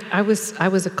 I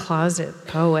was a closet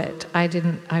poet.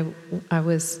 I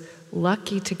was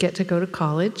lucky to get to go to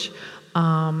college.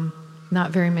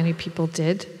 Not very many people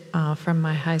did from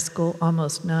my high school,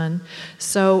 almost none.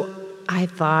 So I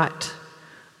thought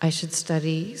I should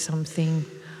study something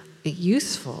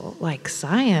useful, like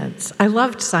science. I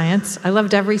loved science. I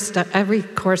loved every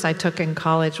course I took in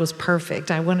college was perfect.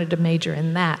 I wanted to major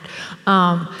in that.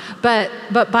 But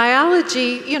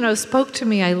biology, spoke to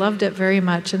me. I loved it very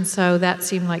much, and so that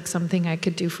seemed like something I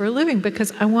could do for a living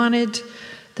because I wanted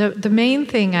the main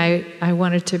thing I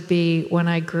wanted to be when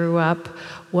I grew up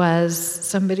was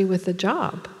somebody with a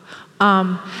job.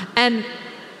 And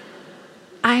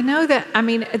I know that,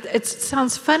 it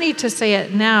sounds funny to say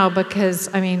it now because,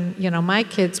 my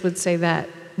kids would say that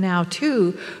now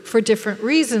too for different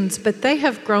reasons, but they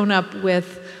have grown up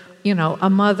with, a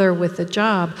mother with a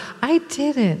job. I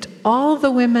didn't. All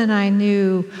the women I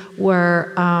knew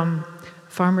were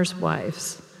farmers'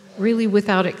 wives, really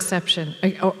without exception,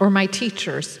 or my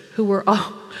teachers who were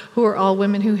all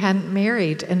women who hadn't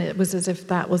married, and it was as if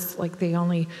that was like the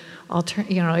only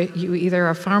alternative. You either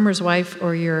are a farmer's wife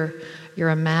or you're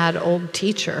a mad old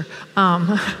teacher.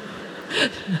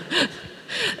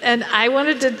 And I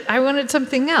wanted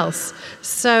something else.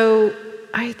 So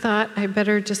I thought I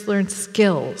better just learn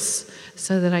skills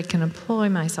so that I can employ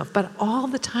myself. But all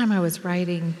the time I was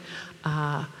writing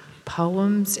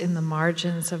poems in the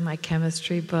margins of my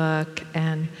chemistry book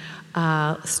and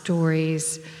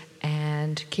stories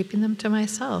and keeping them to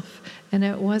myself. And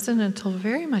it wasn't until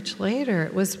very much later,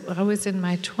 I was in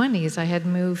my 20s, I had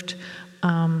moved,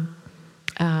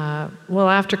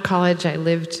 after college I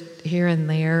lived here and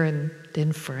there and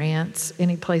in France,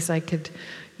 any place I could,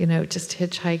 just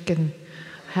hitchhike and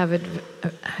have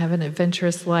an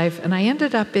adventurous life. And I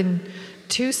ended up in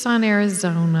Tucson,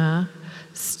 Arizona,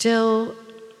 still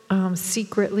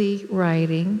secretly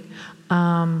writing.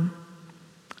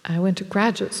 I went to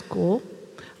graduate school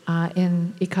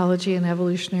in ecology and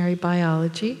evolutionary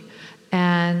biology,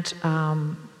 and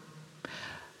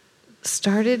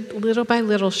started little by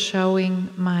little showing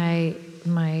my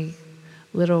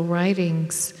little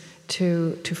writings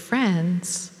to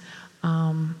friends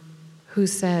who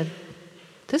said,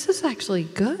 "This is actually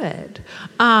good,"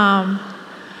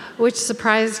 which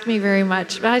surprised me very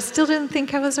much. But I still didn't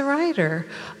think I was a writer.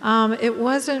 It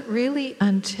wasn't really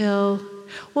until,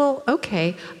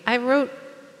 I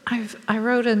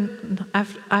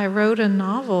wrote a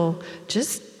novel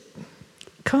just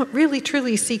really,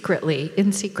 truly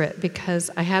in secret, because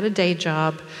I had a day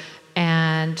job,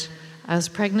 and I was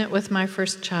pregnant with my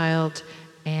first child,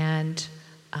 and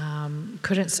I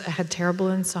had terrible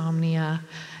insomnia,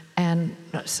 and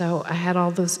so I had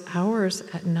all those hours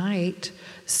at night.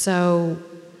 So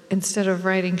instead of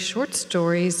writing short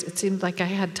stories, it seemed like I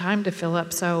had time to fill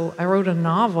up, so I wrote a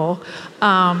novel.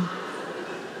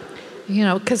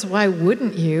 Because why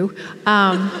wouldn't you?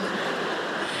 And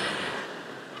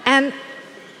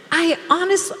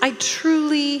I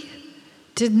truly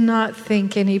did not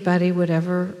think anybody would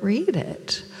ever read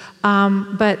it.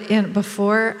 But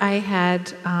before I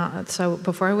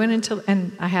went into,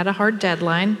 and I had a hard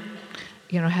deadline,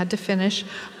 had to finish.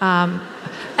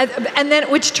 And then,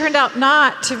 which turned out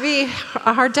not to be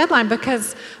a hard deadline,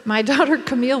 because my daughter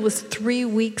Camille was 3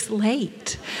 weeks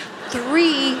late.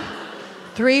 3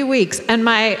 weeks. And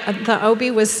the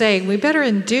OB was saying, "We better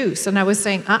induce." And I was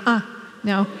saying,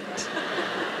 no.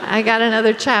 I got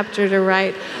another chapter to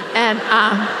write. And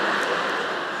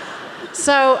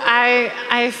so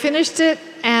I finished it,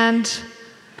 and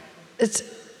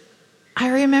I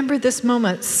remember this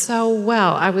moment so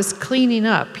well. I was cleaning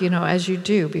up, as you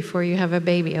do before you have a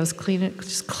baby. I was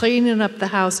just cleaning up the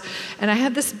house, and I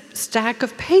had this stack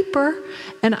of paper,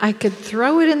 and I could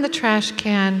throw it in the trash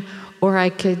can, or I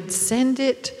could send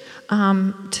it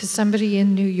to somebody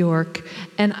in New York.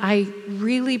 And I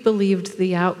really believed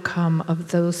the outcome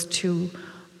of those two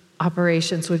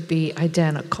operations would be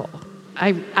identical.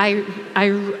 I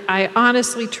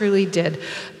honestly, truly did.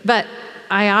 But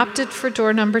I opted for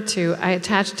door number 2. I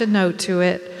attached a note to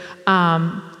it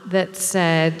that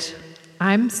said,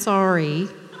 "I'm sorry."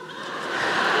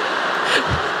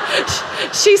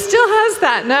 She still has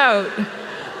that note.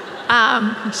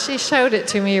 She showed it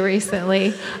to me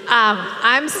recently.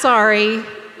 "I'm sorry.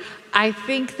 I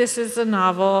think this is a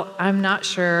novel. I'm not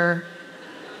sure.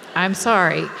 I'm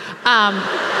sorry."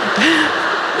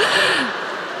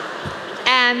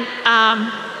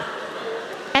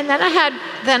 And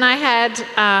then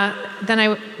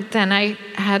I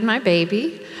had my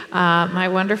baby, my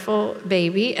wonderful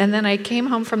baby, and then I came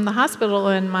home from the hospital,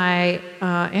 and my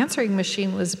answering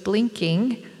machine was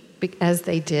blinking, as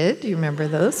they did. You remember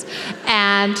those?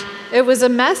 And it was a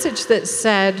message that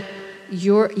said,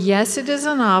 "Yes, it is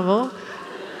a novel.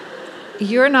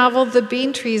 Your novel, The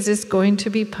Bean Trees, is going to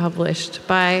be published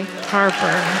by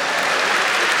Harper."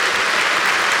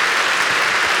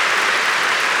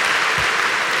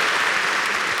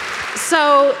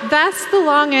 So that's the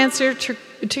long answer to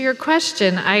your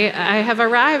question. I have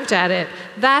arrived at it.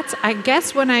 That's, I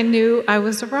guess, when I knew I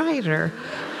was a writer.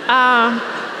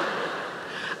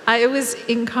 It was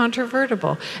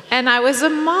incontrovertible. And I was a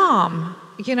mom.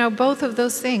 Both of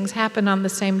those things happened on the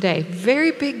same day. Very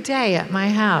big day at my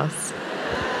house.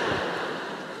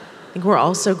 I think we're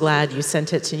all so glad you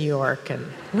sent it to New York and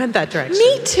went that direction.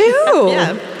 Me too.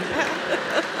 Yeah.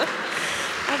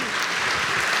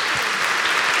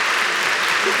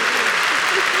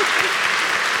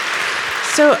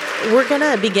 So we're going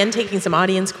to begin taking some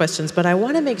audience questions, but I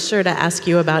want to make sure to ask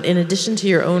you about, in addition to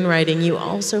your own writing, you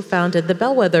also founded the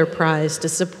Bellwether Prize to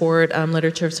support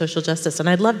literature of social justice. And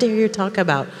I'd love to hear you talk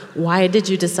about, why did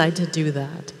you decide to do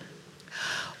that?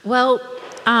 Well,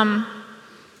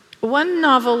 one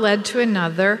novel led to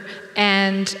another,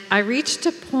 and I reached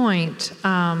a point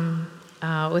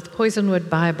with Poisonwood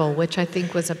Bible, which I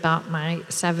think was about my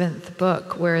 7th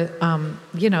book, where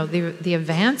the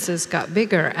advances got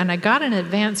bigger, and I got an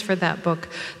advance for that book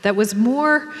that was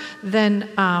more than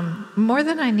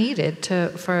I needed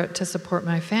to support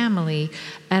my family,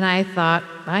 and I thought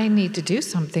I need to do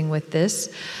something with this,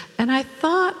 and I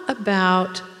thought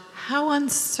about how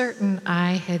uncertain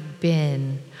I had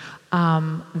been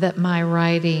that my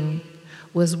writing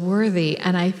was worthy,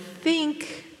 and I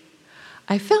think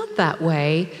I felt that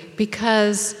way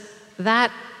because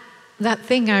that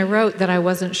thing I wrote that I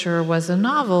wasn't sure was a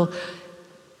novel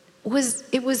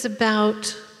was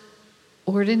about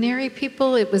ordinary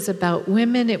people, it was about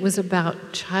women, it was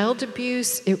about child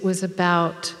abuse, it was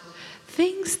about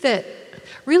things that,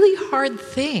 really hard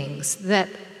things that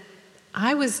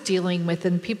I was dealing with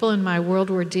and people in my world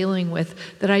were dealing with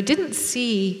that I didn't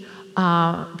see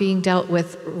being dealt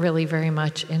with really very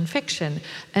much in fiction.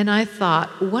 And I thought,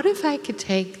 what if I could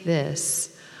take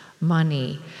this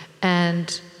money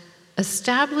and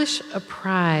establish a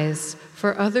prize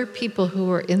for other people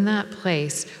who are in that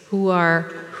place,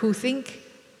 who think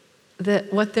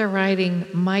that what they're writing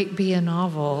might be a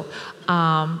novel,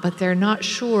 but they're not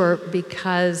sure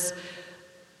because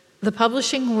the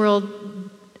publishing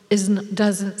world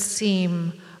doesn't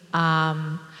seem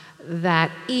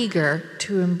that eager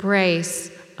to embrace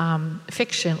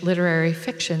fiction, literary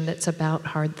fiction that's about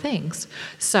hard things.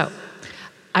 So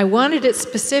I wanted it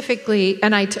specifically,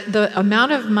 and the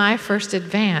amount of my first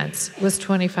advance was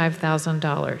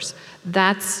 $25,000.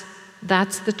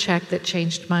 That's the check that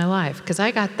changed my life, because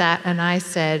I got that and I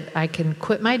said, I can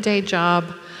quit my day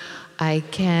job, I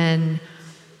can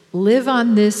live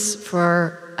on this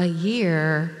for a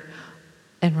year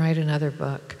and write another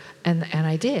book. And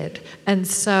I did. And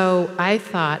so I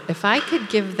thought, if I could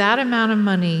give that amount of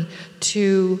money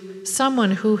to someone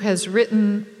who has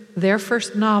written their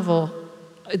first novel,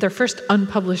 their first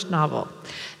unpublished novel,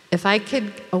 if I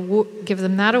could give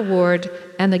them that award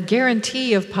and the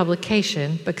guarantee of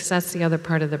publication, because that's the other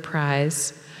part of the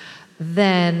prize,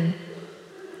 then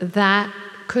that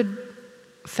could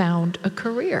found a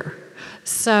career.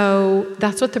 So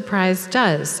that's what the prize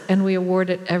does. And we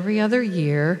award it every other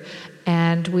year.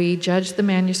 And we judge the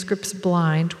manuscripts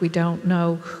blind. We don't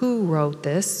know who wrote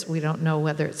this. We don't know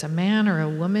whether it's a man or a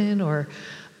woman or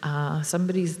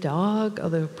somebody's dog,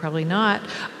 although probably not.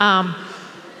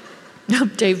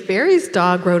 Dave Barry's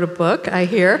dog wrote a book, I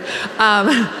hear,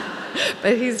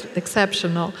 but he's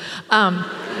exceptional.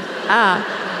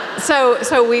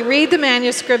 So we read the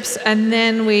manuscripts, and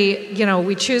then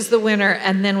we choose the winner,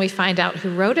 and then we find out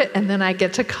who wrote it, and then I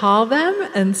get to call them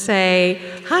and say,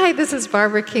 "Hi, this is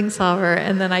Barbara Kingsolver,"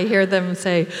 and then I hear them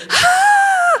say,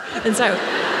 "Ah!" And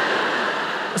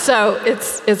so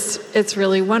it's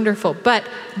really wonderful. But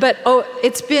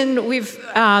it's been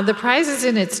the prize is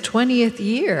in its 20th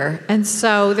year, and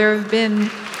so there have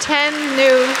been 10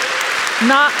 new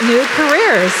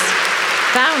careers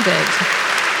founded.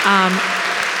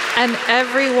 And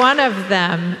every one of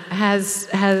them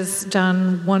has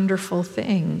done wonderful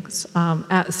things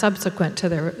subsequent to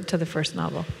the first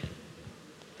novel.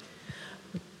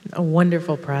 A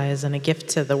wonderful prize and a gift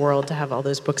to the world to have all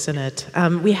those books in it.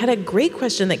 We had a great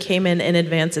question that came in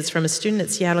advance. It's from a student at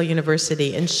Seattle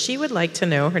University, and she would like to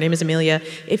know, her name is Amelia,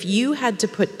 if you had to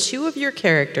put 2 of your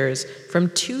characters from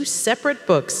 2 separate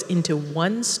books into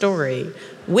one story,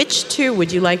 which 2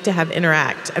 would you like to have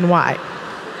interact and why?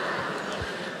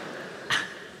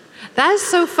 That is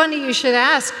so funny you should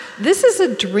ask. This is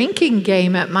a drinking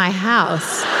game at my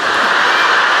house.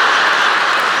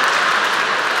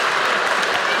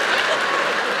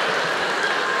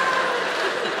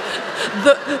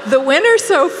 The winner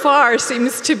so far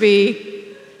seems to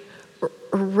be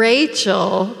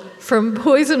Rachel from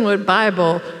Poisonwood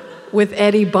Bible with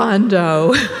Eddie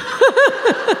Bondo.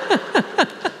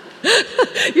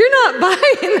 You're not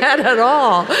buying that at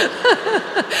all.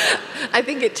 I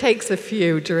think it takes a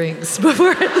few drinks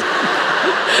before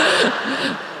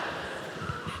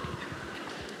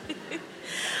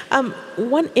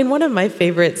in one of my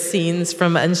favorite scenes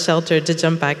from Unsheltered, to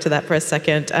jump back to that for a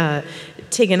second,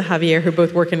 Tig and Javier, who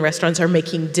both work in restaurants, are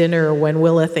making dinner when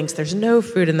Willa thinks there's no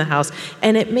food in the house.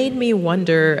 And it made me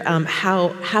wonder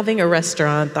how having a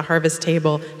restaurant, the Harvest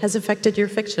Table, has affected your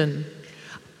fiction.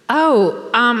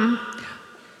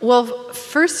 Well,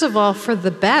 first of all, for the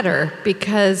better,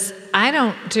 because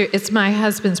it's my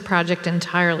husband's project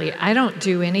entirely. I don't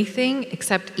do anything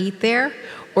except eat there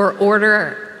or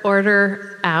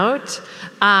order out.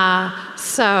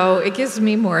 So it gives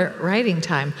me more writing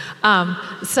time.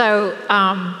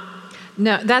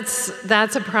 No,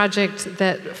 that's a project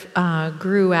that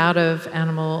grew out of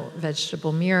Animal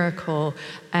Vegetable Miracle,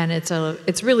 and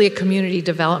it's really a community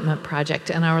development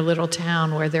project in our little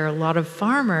town where there are a lot of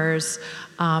farmers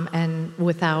and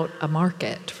without a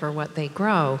market for what they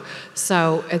grow.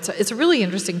 So it's a really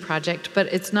interesting project, but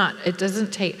it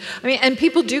doesn't take, and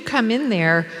people do come in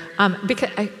there because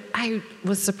I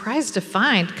was surprised to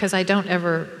find, because I don't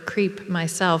ever creep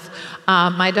myself.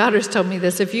 My daughters told me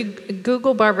this. If you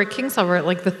Google Barbara Kingsolver,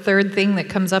 like the third thing that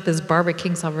comes up is Barbara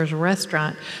Kingsolver's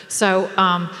restaurant. So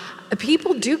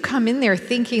people do come in there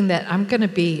thinking that I'm going to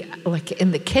be like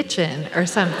in the kitchen or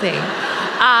something.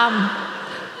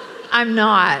 I'm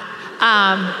not.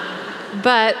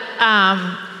 But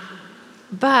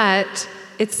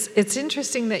it's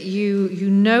interesting that you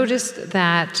noticed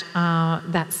that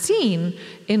that scene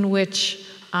in which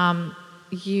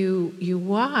you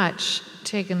watch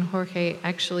Tig and Jorge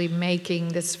actually making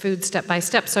this food step by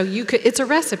step. So it's a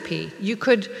recipe. You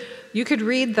could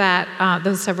read that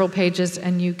those several pages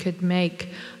and you could make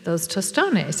those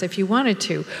tostones if you wanted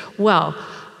to. Well,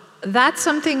 that's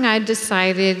something I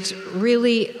decided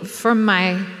really from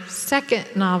my second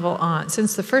novel on,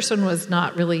 since the first one was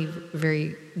not really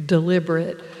very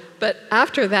deliberate. But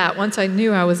after that, once I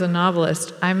knew I was a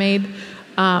novelist, I made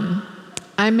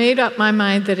up my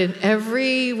mind that in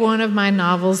every one of my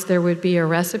novels there would be a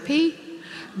recipe,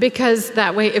 because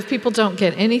that way if people don't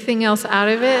get anything else out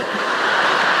of it,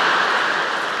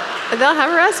 they'll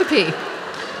have a recipe.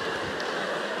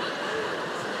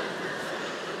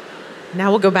 Now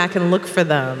we'll go back and look for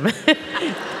them.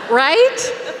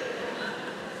 Right?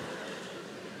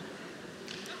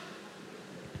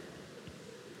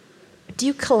 Do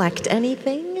you collect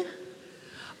anything?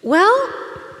 Well,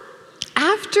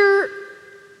 after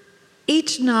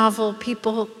each novel,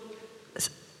 people,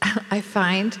 I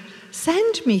find,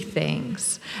 send me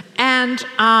things. And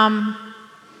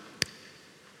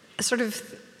sort of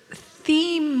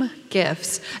theme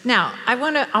gifts. Now,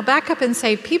 I'll back up and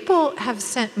say people have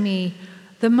sent me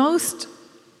the most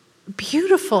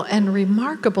beautiful and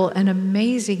remarkable and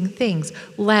amazing things.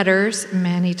 Letters,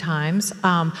 many times,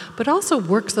 but also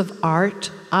works of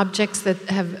art, objects that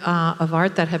of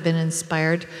art that have been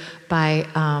inspired by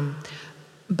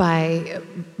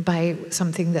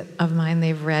something of mine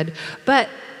they've read. But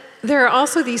there are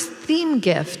also these theme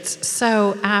gifts.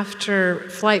 So after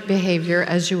Flight Behavior,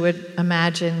 as you would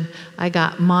imagine, I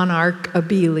got monarch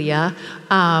abelia.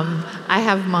 I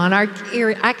have monarch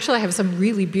earrings. Actually, I have some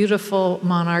really beautiful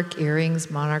monarch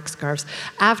earrings, monarch scarves.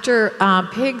 After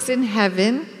Pigs in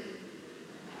Heaven,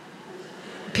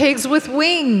 pigs with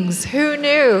wings. Who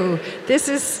knew? This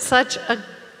is such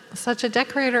a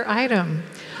decorator item.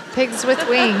 Pigs with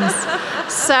wings.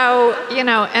 So,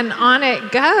 and on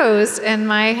it goes, and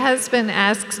my husband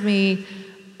asks me,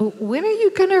 when are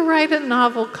you going to write a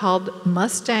novel called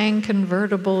Mustang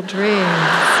Convertible Dreams?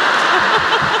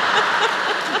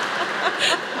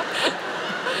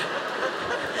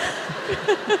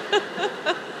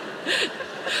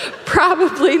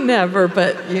 Probably never,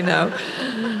 but,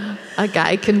 a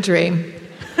guy can dream.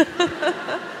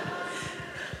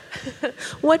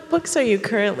 What books are you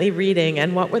currently reading,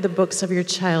 and what were the books of your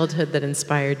childhood that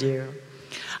inspired you?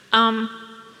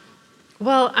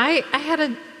 Well, I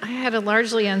had a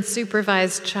largely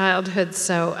unsupervised childhood,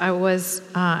 so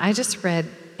I just read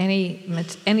anything.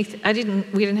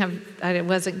 I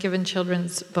wasn't given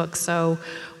children's books, so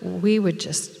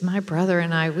my brother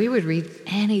and I, we would read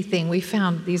anything. We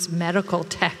found these medical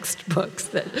textbooks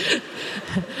that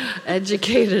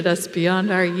educated us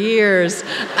beyond our years.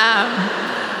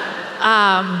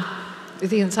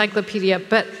 The encyclopedia,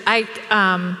 but I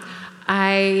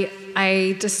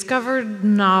discovered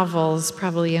novels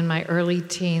probably in my early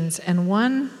teens, and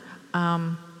one,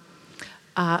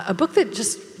 a book that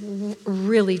just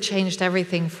really changed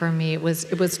everything for me. It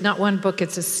was not one book;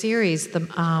 it's a series.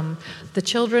 The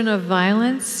Children of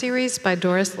Violence series by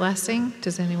Doris Lessing.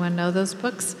 Does anyone know those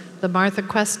books? The Martha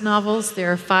Quest novels.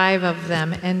 There are 5 of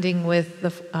them, ending with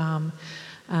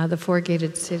the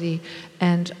Four-Gated City,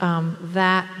 and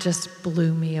that just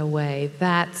blew me away.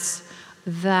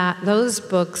 Those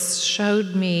books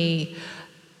showed me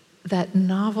that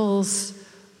novels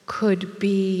could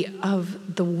be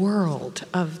of the world,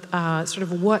 of sort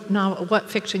of what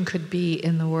fiction could be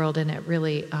in the world, and it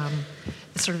really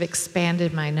sort of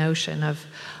expanded my notion of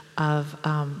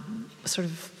sort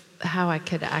of how I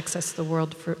could access the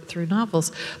world through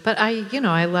novels. But I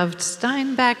loved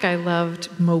Steinbeck. I loved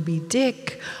Moby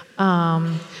Dick.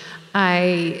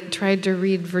 I tried to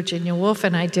read Virginia Woolf,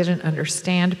 and I didn't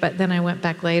understand. But then I went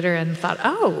back later and thought,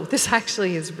 oh, this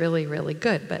actually is really, really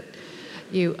good. But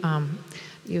you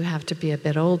you have to be a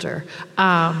bit older.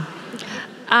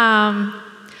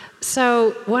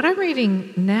 So what I'm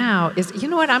reading now is, you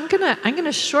know what, I'm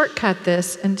gonna shortcut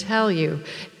this and tell you.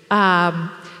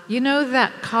 You know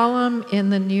that column in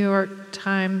the New York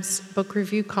Times book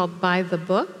review called By the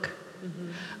Book? Mm-hmm.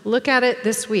 Look at it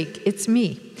this week. It's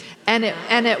me. And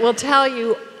it will tell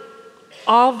you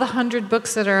all the 100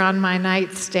 books that are on my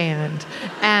nightstand.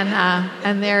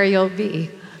 And there you'll be.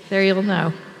 There you'll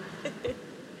know.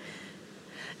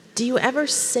 Do you ever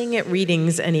sing at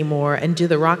readings anymore, and do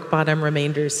the Rock Bottom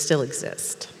Remainders still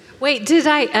exist? Wait, did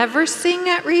I ever sing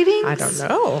at readings? I don't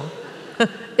know.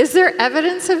 Is there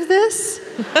evidence of this?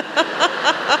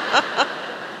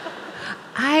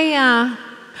 I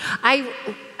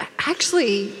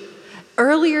actually,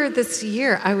 earlier this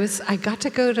year, I got to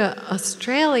go to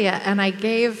Australia, and I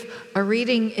gave a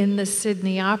reading in the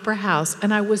Sydney Opera House,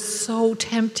 and I was so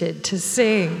tempted to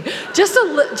sing, just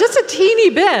a teeny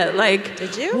bit, like,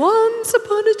 did you? Once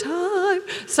upon a time,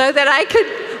 so that I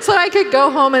could go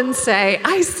home and say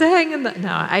I sang in the.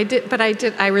 No, I did, but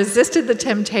I resisted the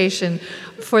temptation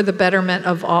for the betterment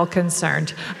of all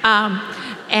concerned.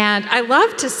 And I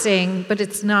love to sing, but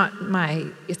it's not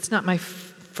my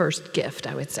first gift,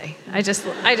 I would say. I just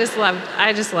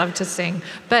love to sing.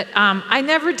 But I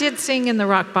never did sing in the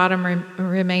Rock Bottom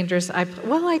Remainders. I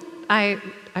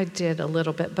did a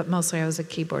little bit, but mostly I was a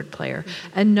keyboard player.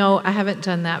 And no, I haven't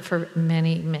done that for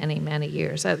many, many, many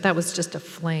years. That was just a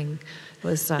fling. It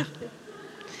was.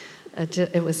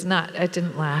 It was not. It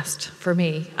didn't last for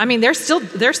me. I mean, they're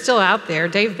still out there.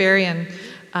 Dave Barry and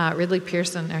Ridley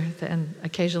Pearson, and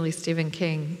occasionally Stephen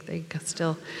King. They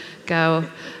still go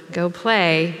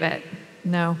play, but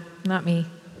no, not me.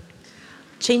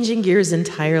 Changing gears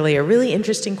entirely, a really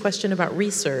interesting question about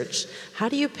research. How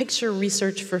do you picture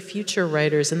research for future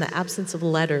writers in the absence of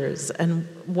letters, and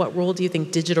what role do you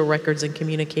think digital records and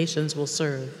communications will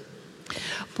serve?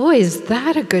 Boy, is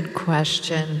that a good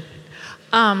question.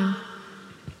 I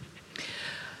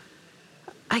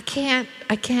can't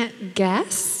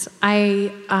guess.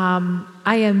 I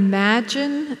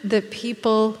imagine that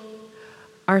people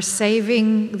are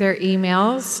saving their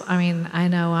emails. I mean, I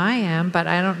know I am, but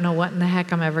I don't know what in the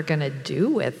heck I'm ever going to do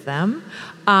with them.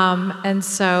 And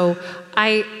so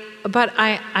I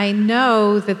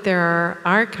know that there are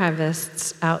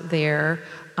archivists out there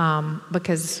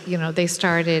because they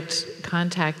started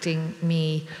contacting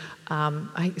me.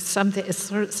 It's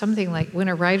sort of something like when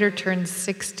a writer turns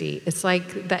 60, it's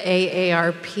like the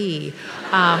AARP.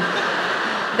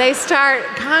 They start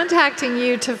contacting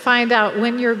you to find out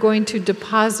when you're going to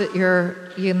deposit your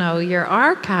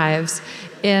archives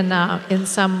in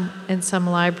some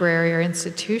library or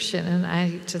institution, and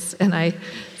I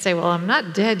say, well, I'm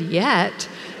not dead yet,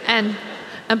 and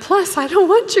plus I don't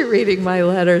want you reading my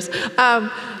letters.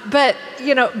 But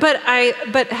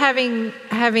having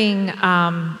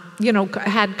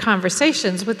had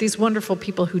conversations with these wonderful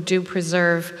people who do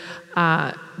preserve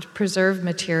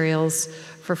materials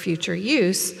for future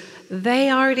use,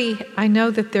 I know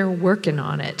that they're working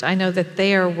on it. I know that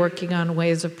they are working on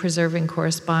ways of preserving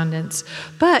correspondence.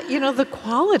 But, the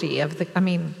quality of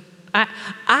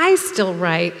I still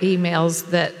write emails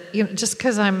that, just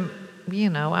because I'm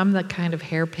the kind of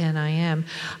hairpin I am.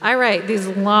 I write these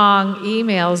long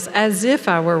emails as if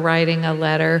I were writing a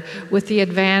letter, with the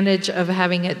advantage of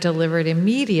having it delivered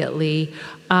immediately.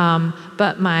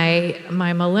 But my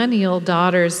millennial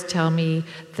daughters tell me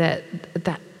that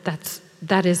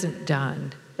isn't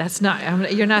done. That's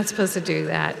not. You're not supposed to do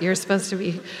that. You're supposed to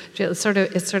be it's sort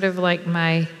of like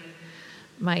my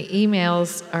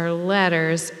emails are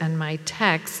letters and my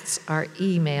texts are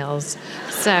emails.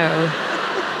 So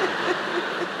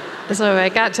if I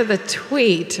got to the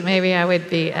tweet, maybe I would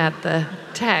be at the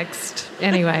text.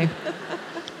 Anyway,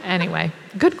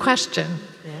 good question.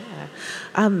 Yeah.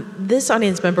 This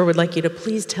audience member would like you to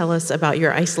please tell us about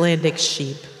your Icelandic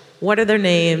sheep. What are their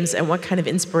names, and what kind of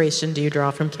inspiration do you draw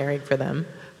from caring for them?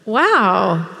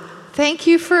 Wow. Thank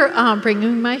you for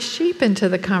bringing my sheep into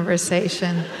the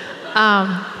conversation.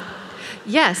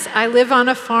 Yes, I live on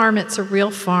a farm. It's a real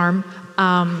farm.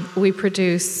 We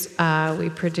produce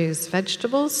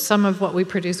vegetables. Some of what we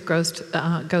produce goes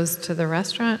to the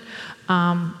restaurant,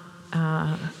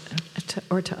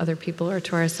 or to other people, or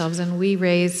to ourselves. And we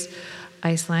raise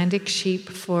Icelandic sheep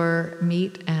for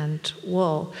meat and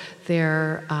wool.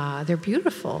 They're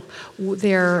beautiful.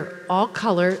 They're all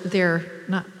color. They're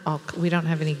not all. We don't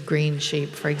have any green sheep,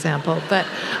 for example, but.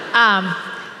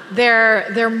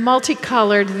 They're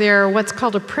multicolored. They're what's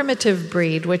called a primitive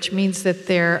breed, which means that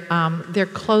they're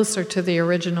closer to the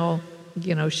original,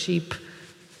 sheep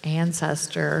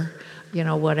ancestor,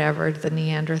 whatever, the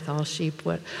Neanderthal sheep.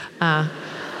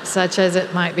 such as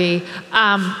it might be.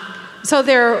 So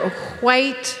they're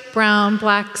white, brown,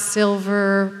 black,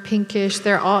 silver, pinkish.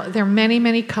 They're many,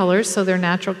 many colors. So their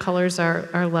natural colors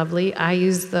are lovely. I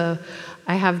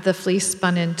have the fleece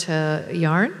spun into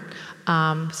yarn,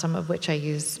 some of which I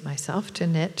use myself to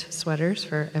knit sweaters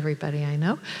for everybody I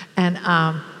know, and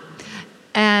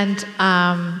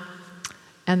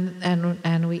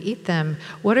we eat them.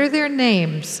 What are their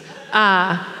names?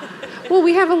 Well,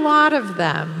 we have a lot of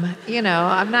them.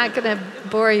 I'm not going to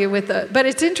bore you with it, but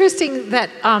it's interesting that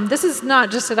this is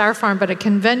not just at our farm, but a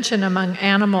convention among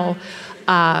animal,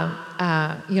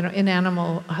 in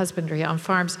animal husbandry on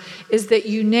farms, is that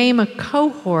you name a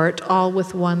cohort all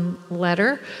with one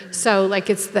letter. So, like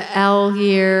it's the L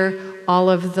year, all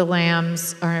of the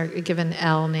lambs are given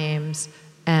L names.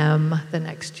 M the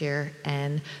next year,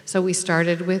 N. So we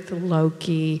started with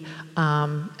Loki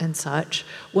and such.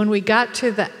 When we got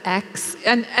to the X,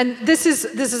 and this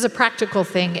is a practical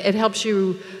thing. It helps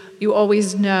you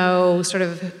always know sort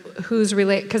of who's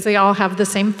related, because they all have the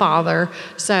same father.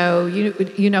 So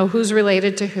you know who's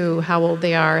related to who, how old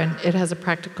they are, and it has a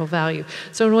practical value.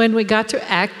 So when we got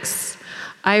to X,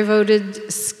 I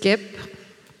voted Skip.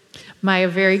 My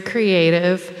very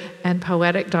creative and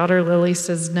poetic daughter Lily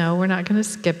says, no, we're not going to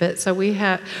skip it. So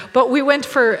but we went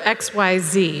for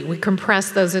XYZ. We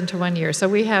compressed those into 1 year. So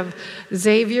we have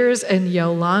Xavier's and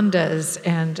Yolanda's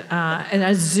and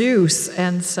a Zeus.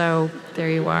 And so there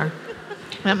you are.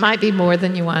 That might be more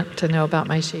than you want to know about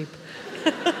my sheep.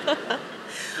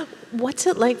 What's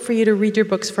it like for you to read your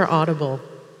books for Audible?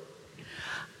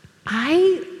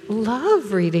 I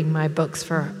love reading my books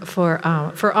for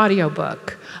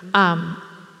audiobook.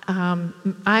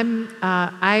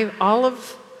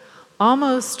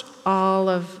 Almost all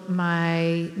of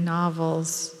my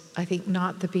novels, I think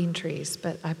not The Bean Trees,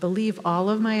 but I believe all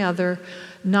of my other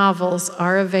novels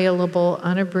are available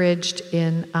unabridged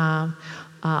in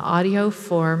audio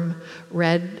form,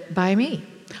 read by me.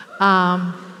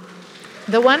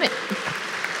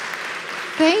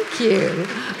 Thank you.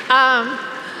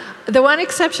 The one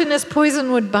exception is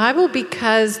Poisonwood Bible,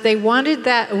 because they wanted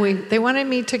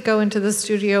me to go into the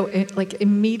studio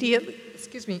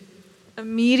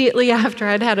immediately after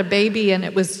I'd had a baby, and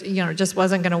it was, just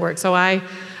wasn't going to work. So I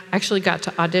actually got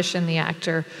to audition the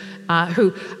actor,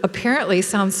 who apparently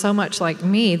sounds so much like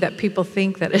me that people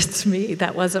think that it's me.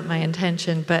 That wasn't my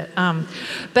intention, but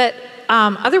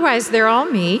otherwise they're all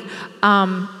me.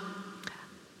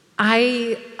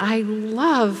 I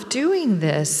love doing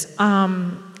this.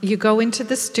 You go into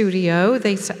the studio.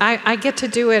 I get to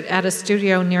do it at a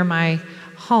studio near my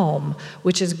home,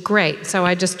 which is great. So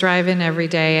I just drive in every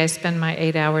day. I spend my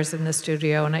 8 hours in the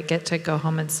studio, and I get to go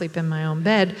home and sleep in my own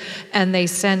bed. And they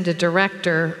send a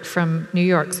director from New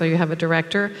York. So you have a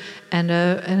director and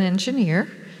an engineer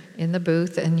in the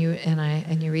booth, and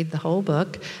you read the whole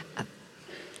book.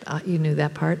 You knew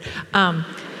that part.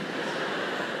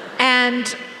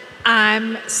 And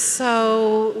I'm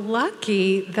so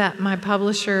lucky that my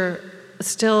publisher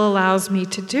still allows me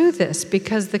to do this,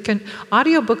 because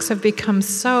audiobooks have become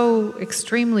so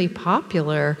extremely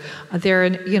popular. They're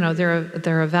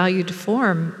a valued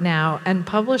form now, and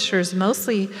publishers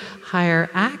mostly hire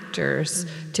actors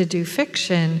to do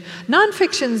fiction.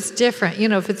 Nonfiction's different.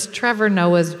 If it's Trevor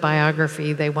Noah's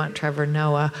biography, they want Trevor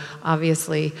Noah,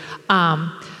 obviously.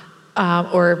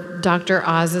 Or Dr.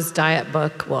 Oz's diet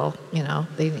book, well,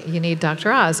 you need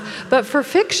Dr. Oz. But for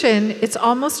fiction, it's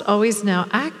almost always now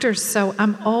actors, so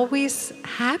I'm always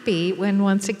happy when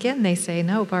once again they say,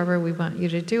 no, Barbara, we want you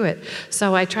to do it.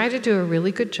 So I try to do a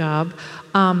really good job,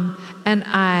 and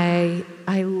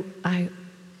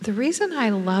the reason I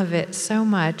love it so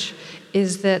much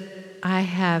is that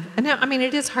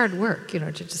it is hard work,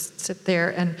 to just sit there,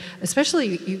 and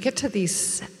especially you get to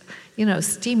these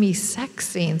steamy sex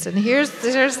scenes, and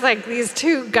there's like these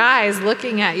two guys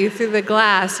looking at you through the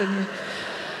glass, and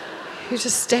you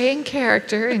just stay in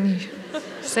character and you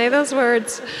say those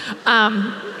words.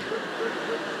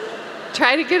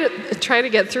 Try to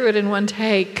get through it in one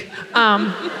take.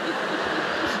 But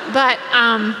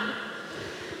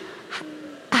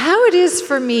how it is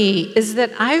for me is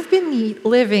that I've been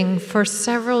living for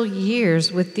several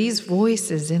years with these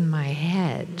voices in my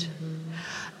head.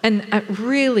 And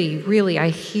really, I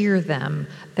hear them.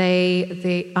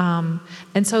 And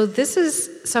so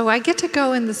so I get to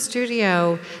go in the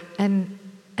studio and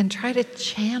try to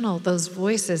channel those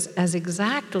voices as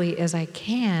exactly as I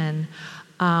can,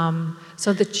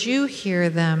 so that you hear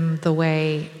them the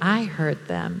way I heard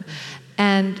them.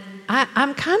 And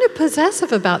I'm kind of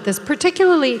possessive about this,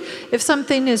 particularly if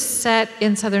something is set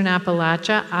in Southern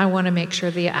Appalachia. I want to make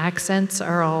sure the accents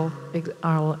are all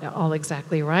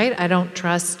exactly right. I don't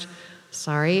trust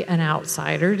sorry, an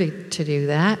outsider to do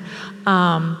that.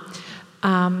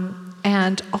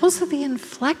 And also the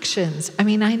inflections. I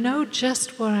mean, I know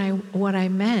just what I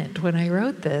meant when I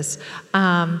wrote this.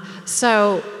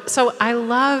 So I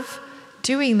love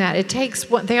doing that. It takes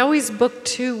they always book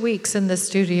 2 weeks in the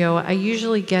studio. I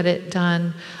usually get it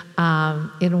done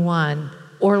in 1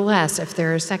 or less if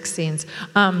there are sex scenes.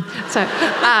 And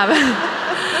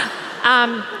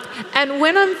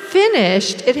when I'm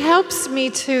finished, it helps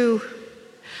me to,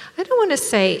 I don't want to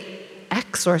say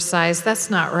exorcise,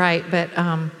 that's not right, but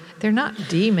they're not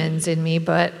demons in me,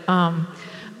 but,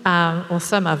 well,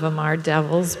 some of them are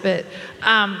devils, but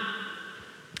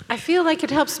I feel like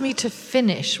it helps me to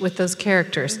finish with those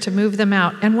characters, to move them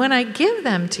out. And when I give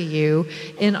them to you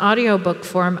in audiobook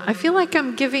form, I feel like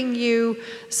I'm giving you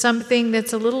something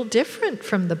that's a little different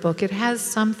from the book. It has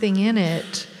something in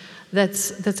it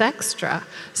that's extra.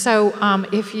 So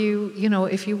if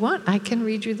you want, I can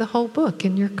read you the whole book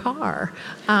in your car.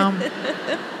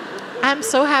 I'm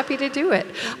so happy to do it.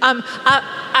 I'll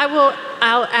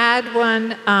add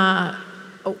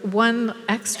one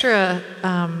extra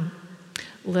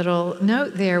little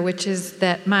note there, which is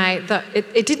that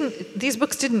these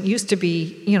books didn't used to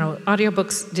be,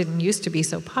 audiobooks didn't used to be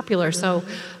so popular. So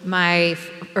my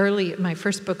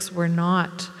first books were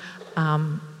not.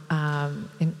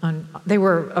 They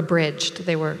were abridged.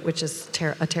 Which is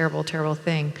a terrible, terrible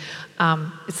thing.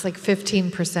 It's like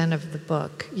 15% of the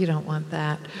book. You don't want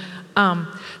that.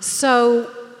 So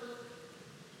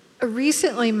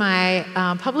recently, my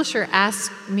publisher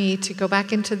asked me to go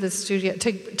back into the studio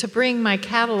to bring my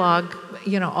catalog,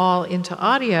 all into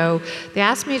audio. They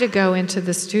asked me to go into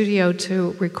the studio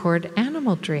to record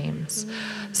Animal Dreams.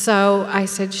 So I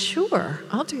said, sure,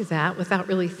 I'll do that, without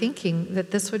really thinking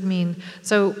that this would mean.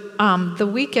 So the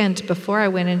weekend before I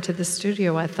went into the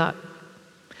studio, I thought,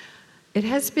 it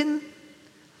has been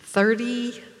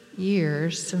 30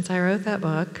 years since I wrote that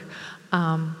book.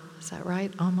 Is that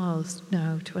right? Almost.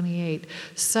 No, 28.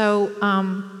 So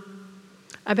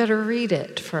I better read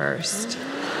it first.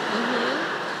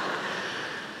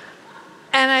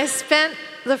 And I spent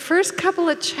the first couple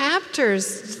of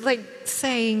chapters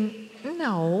saying,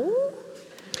 no,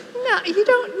 you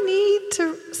don't need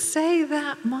to say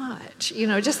that much.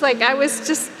 Just like I was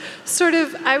just sort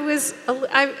of,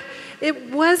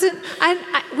 it wasn't,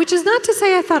 which is not to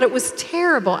say I thought it was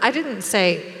terrible. I didn't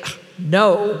say,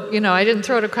 no, I didn't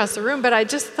throw it across the room, but I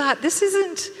just thought, this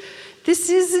isn't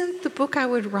the book I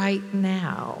would write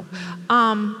now.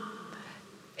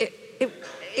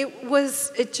 It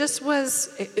was a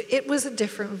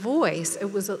different voice.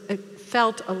 It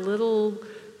felt a little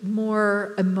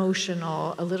more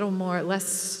emotional, a little more,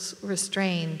 less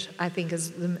restrained, I think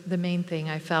is the main thing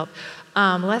I felt.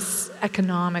 Less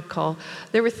economical.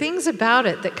 There were things about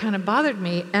it that kind of bothered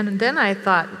me, and then I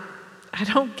thought, I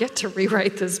don't get to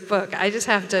rewrite this book. I just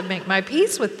have to make my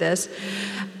peace with this.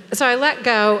 So I let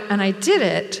go, and I did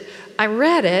it. I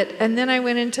read it, and then I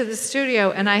went into the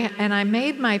studio, and I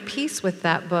made my peace with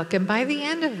that book. And by the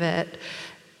end of it,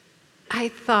 I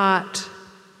thought,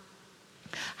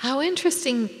 how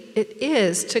interesting it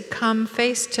is to come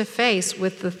face to face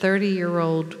with the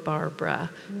 30-year-old Barbara,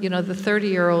 the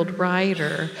 30-year-old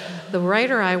writer, the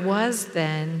writer I was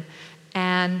then,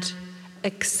 and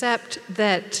accept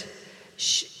that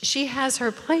she has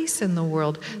her place in the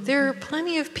world. There are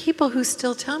plenty of people who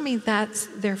still tell me that's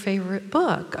their favorite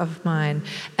book of mine.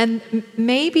 And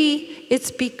maybe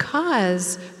it's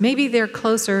because maybe they're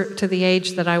closer to the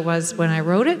age that I was when I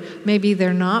wrote it. Maybe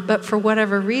they're not. But for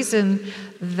whatever reason,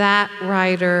 that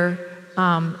writer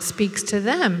speaks to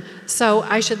them. So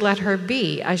I should let her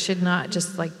be. I should not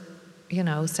just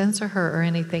censor her or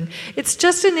anything. It's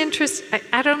just an interest.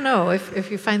 I don't know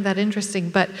if you find that interesting,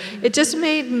 but it just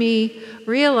made me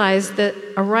realize that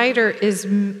a writer is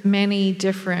many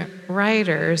different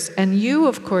writers, and you,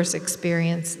 of course,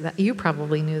 experienced that. You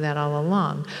probably knew that all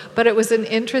along, but it was an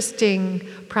interesting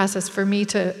process for me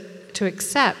to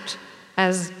accept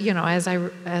as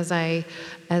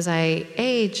I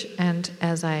age and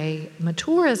as I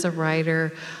mature as a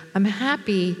writer. I'm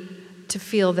happy to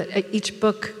feel that each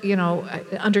book,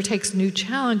 undertakes new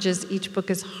challenges. Each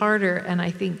book is harder and I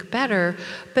think better,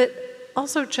 but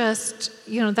also just,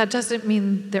 that doesn't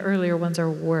mean the earlier ones are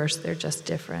worse. They're just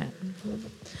different.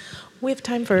 We have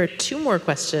time for 2 more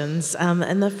questions.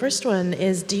 And the first one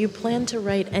is, do you plan to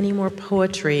write any more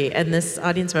poetry? And this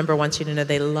audience member wants you to know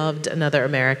they loved Another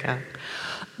America.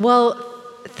 Well,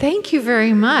 thank you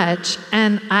very much.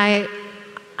 And I'm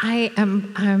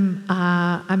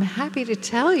happy to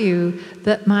tell you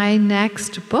that my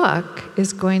next book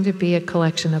is going to be a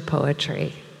collection of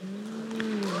poetry.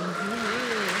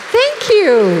 Thank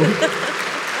you.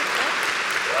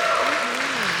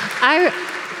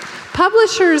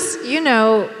 Publishers,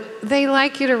 they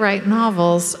like you to write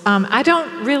novels. I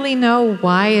don't really know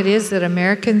why it is that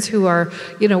Americans who are,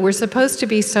 we're supposed to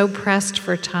be so pressed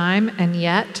for time, and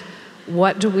yet,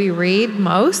 what do we read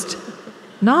most?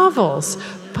 Novels.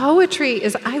 Poetry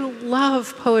I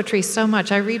love poetry so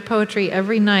much. I read poetry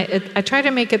every night. I try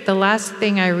to make it the last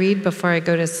thing I read before I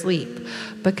go to sleep,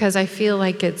 because I feel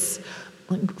like it's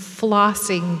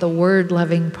flossing the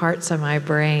word-loving parts of my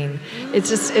brain.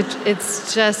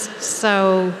 It's just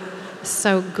so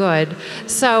good.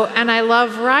 And I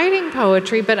love writing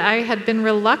poetry, but I had been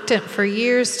reluctant for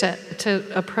years to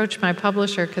approach my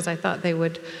publisher because I thought they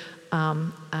would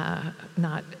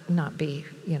not be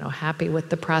happy with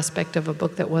the prospect of a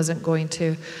book that wasn't going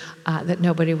to that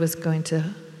nobody was going to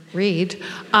read,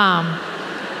 and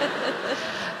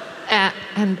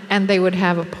they would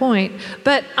have a point,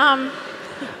 but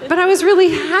I was really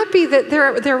happy that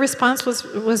their response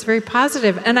was very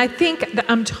positive, and I think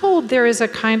I'm told there is a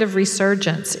kind of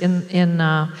resurgence of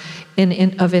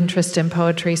interest in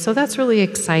poetry, so that's really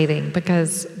exciting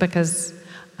because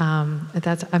I'm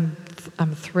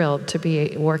thrilled to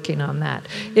be working on that.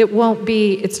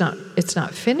 It's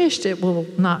not finished. It will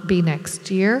not be next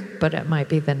year, but it might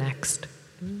be the next.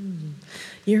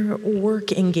 Your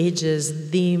work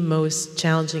engages the most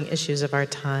challenging issues of our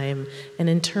time, and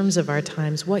in terms of our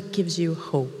times, what gives you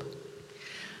hope?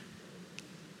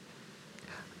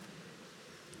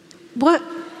 What?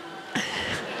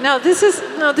 No, this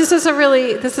is a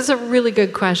really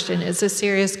good question. It's a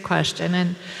serious question,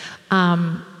 and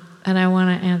I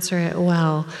want to answer it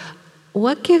well.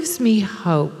 What gives me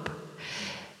hope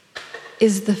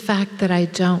is the fact that I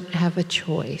don't have a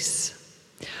choice.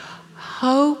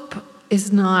 Hope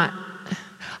isn't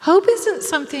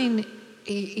something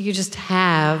you just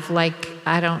have, like,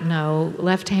 I don't know,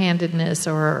 left-handedness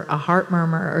or a heart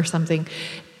murmur or something.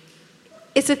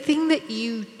 It's a thing that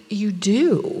you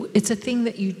do. It's a thing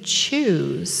that you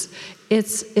choose.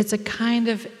 It's a kind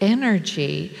of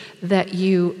energy that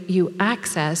you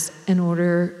access in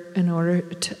order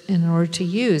to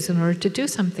use, in order to do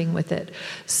something with it.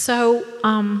 So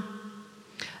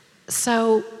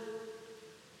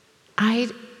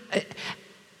I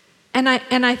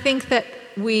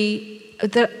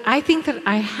think that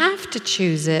I have to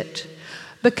choose it,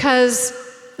 because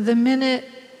the minute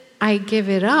I give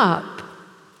it up,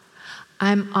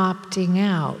 I'm opting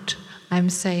out. I'm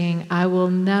saying I will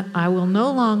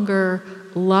no longer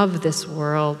love this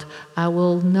world. I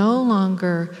will no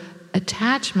longer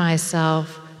attach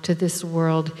myself to this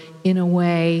world in a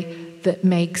way that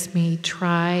makes me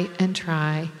try and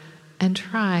try and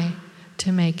try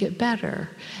to make it better.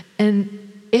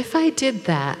 And if I did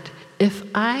that, if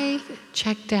I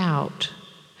checked out,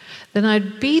 then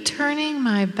I'd be turning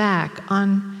my back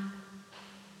on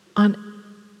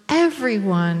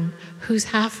everyone who's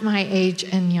half my age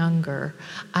and younger.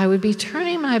 I would be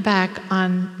turning my back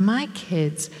on my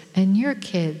kids and your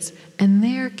kids and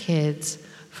their kids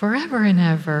forever and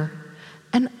ever.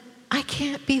 And I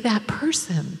can't be that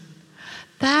person.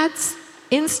 That's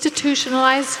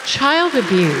institutionalized child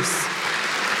abuse.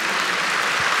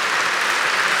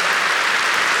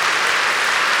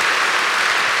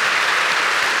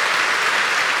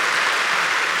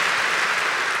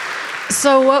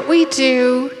 So what we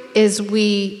do is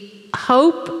we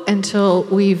hope until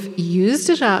we've used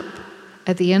it up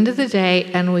at the end of the day,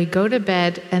 and we go to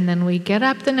bed, and then we get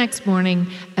up the next morning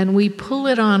and we pull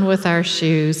it on with our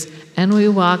shoes and we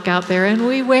walk out there and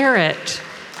we wear it.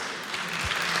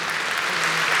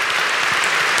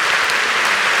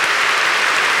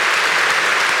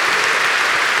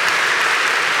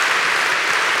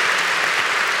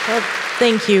 Well,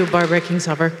 thank you, Barbara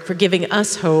Kingsolver, for giving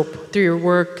us hope through your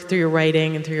work, through your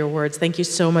writing, and through your words. Thank you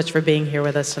so much for being here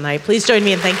with us tonight. Please join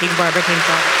me in thanking Barbara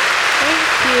Kingsolver.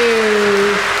 Thank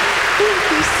you.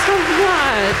 Thank you so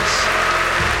much.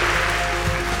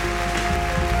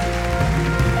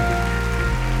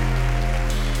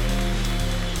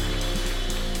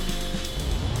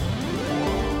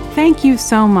 Thank you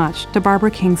so much to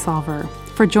Barbara Kingsolver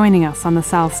for joining us on the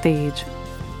South Stage.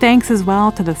 Thanks as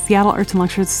well to the Seattle Arts and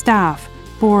Lectures staff,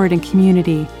 board, and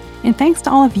community. And thanks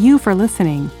to all of you for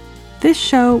listening. This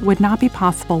show would not be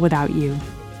possible without you.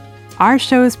 Our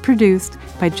show is produced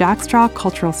by Jack Straw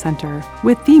Cultural Center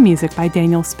with theme music by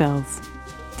Daniel Spills.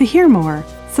 To hear more,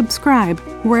 subscribe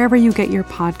wherever you get your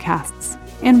podcasts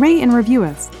and rate and review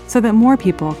us so that more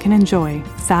people can enjoy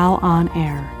Sal on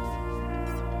Air.